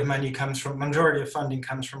 Majority of funding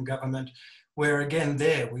comes from government, where again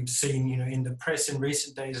we've seen, in the press in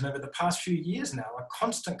recent days and over the past few years now, a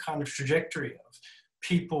constant kind of trajectory of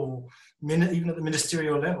people, even at the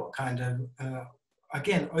ministerial level, kind of,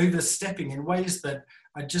 again, overstepping in ways that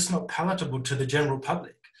are just not palatable to the general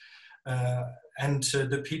public. and to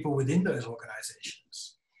the people within those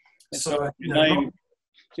organisations. So,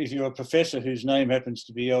 if you're a professor whose name happens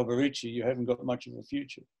to be Alberici, you haven't got much of a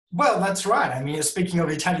future. Well, that's right. I mean, speaking of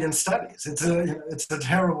Italian studies, it's a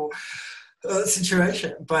terrible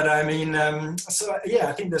situation. But I mean, I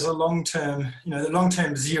think there's a long-term, the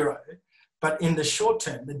long-term zero, but in the short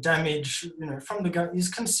term, the damage, from the government is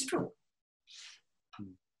considerable.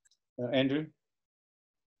 Andrew?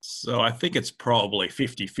 So I think it's probably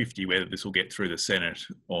 50-50 whether this will get through the Senate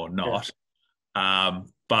or not. Yeah.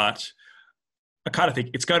 But I kind of think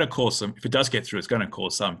it's going to cause some, if it does get through, it's going to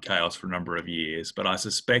cause some chaos for a number of years. But I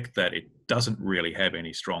suspect that it doesn't really have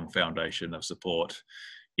any strong foundation of support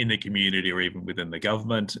in the community or even within the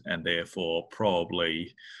government, and therefore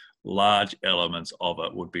probably large elements of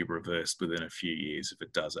it would be reversed within a few years if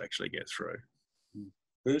it does actually get through.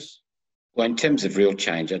 Bruce? Well, in terms of real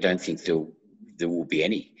change, I don't think there will be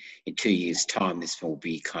any. In 2 years' time, this will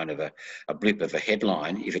be kind of a blip of a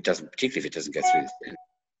headline, particularly if it doesn't go through. A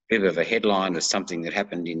blip of a headline of something that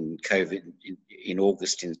happened in COVID in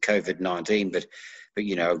August in COVID-19, but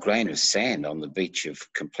a grain of sand on the beach of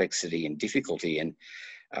complexity and difficulty. And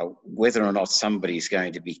whether or not somebody's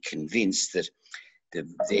going to be convinced that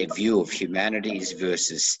their view of humanities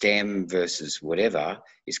versus STEM versus whatever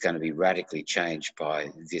is going to be radically changed by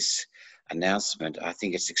this announcement, I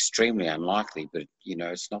think it's extremely unlikely. But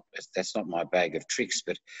that's not my bag of tricks.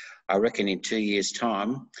 But I reckon in 2 years'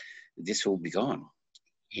 time, this will be gone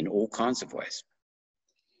in all kinds of ways.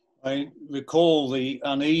 I recall the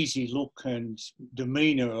uneasy look and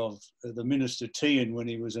demeanour of the Minister Tian when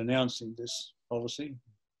he was announcing this policy,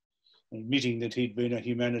 admitting that he'd been a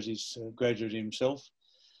humanities graduate himself,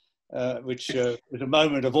 which was a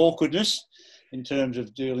moment of awkwardness in terms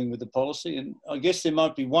of dealing with the policy. And I guess there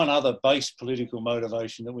might be one other base political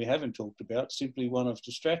motivation that we haven't talked about, simply one of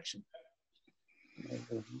distraction.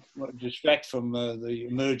 Distract from the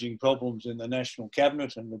emerging problems in the National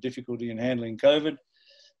Cabinet and the difficulty in handling COVID.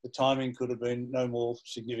 The timing could have been no more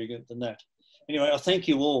significant than that. Anyway, I thank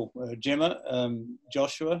you all, Gemma,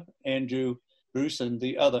 Joshua, Andrew, Bruce, and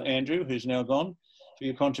the other Andrew, who's now gone, for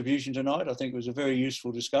your contribution tonight. I think it was a very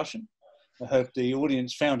useful discussion. I hope the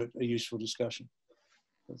audience found it a useful discussion.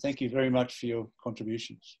 So thank you very much for your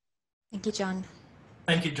contributions. Thank you, John.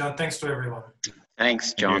 Thank you, John. Thanks to everyone.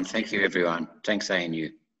 Thanks, John. Thank you, everyone. Thanks, ANU.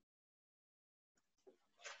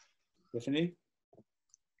 Stephanie?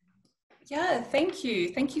 Yeah, thank you.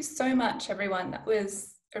 Thank you so much, everyone. That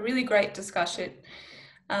was a really great discussion.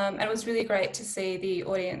 And it was really great to see the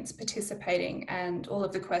audience participating and all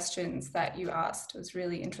of the questions that you asked. It was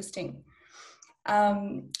really interesting.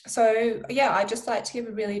 I'd just like to give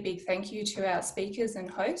a really big thank you to our speakers and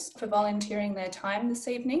hosts for volunteering their time this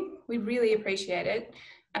evening. We really appreciate it.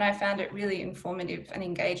 And I found it really informative and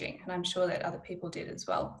engaging, and I'm sure that other people did as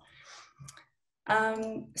well.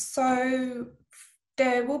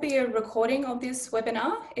 There will be a recording of this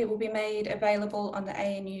webinar. It will be made available on the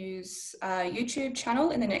ANU's YouTube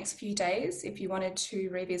channel in the next few days if you wanted to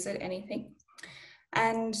revisit anything.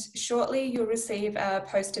 And shortly you'll receive a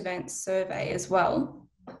post-event survey as well.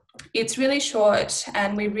 It's really short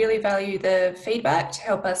and we really value the feedback to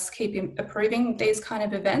help us keep improving these kind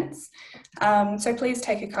of events. So please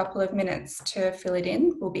take a couple of minutes to fill it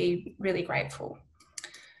in. We'll be really grateful.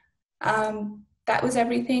 That was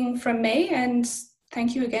everything from me, and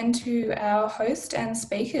thank you again to our host and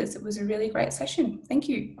speakers. It was a really great session. Thank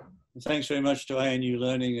you. Thanks very much to ANU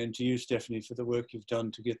Learning and to you, Stephanie, for the work you've done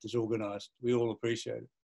to get this organised. We all appreciate it.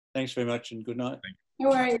 Thanks very much and good night. No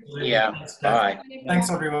worries. Yeah, bye. Thanks,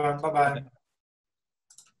 everyone. Bye-bye.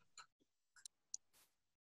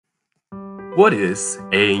 What is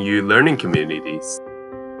ANU Learning Communities?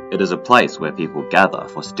 It is a place where people gather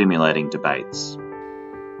for stimulating debates.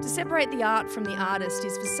 To separate the art from the artist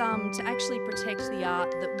is for some to actually protect the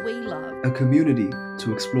art that we love. A community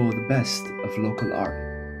to explore the best of local art.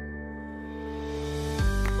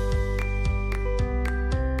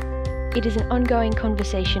 It is an ongoing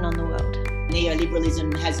conversation on the world.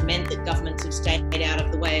 Neoliberalism has meant that governments have stayed out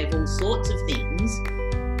of the way of all sorts of things.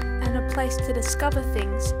 And a place to discover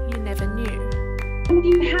things you never knew.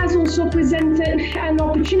 It has also presented an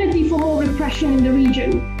opportunity for more repression in the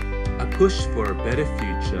region. A push for a better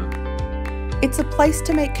future. It's a place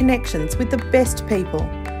to make connections with the best people.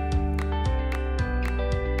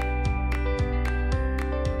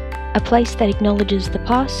 A place that acknowledges the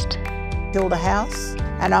past. Build a house,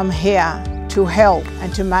 and I'm here to help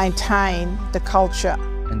and to maintain the culture.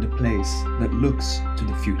 And a place that looks to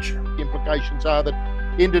the future. The implications are that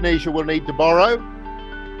Indonesia will need to borrow,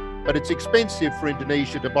 but it's expensive for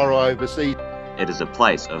Indonesia to borrow overseas. It is a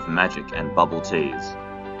place of magic and bubble teas.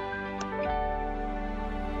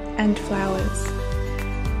 and flowers.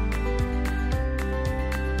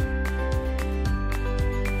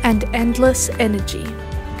 And endless energy.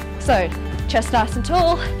 So, chest nice and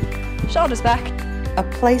tall, shoulders back. A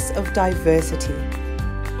place of diversity.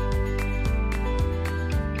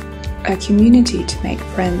 A community to make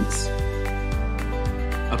friends.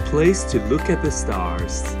 A place to look at the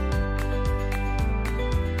stars.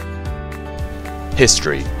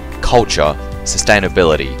 History, culture,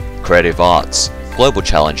 sustainability, creative arts, global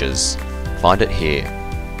challenges. Find it here.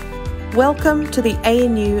 Welcome to the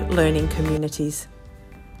ANU Learning Communities.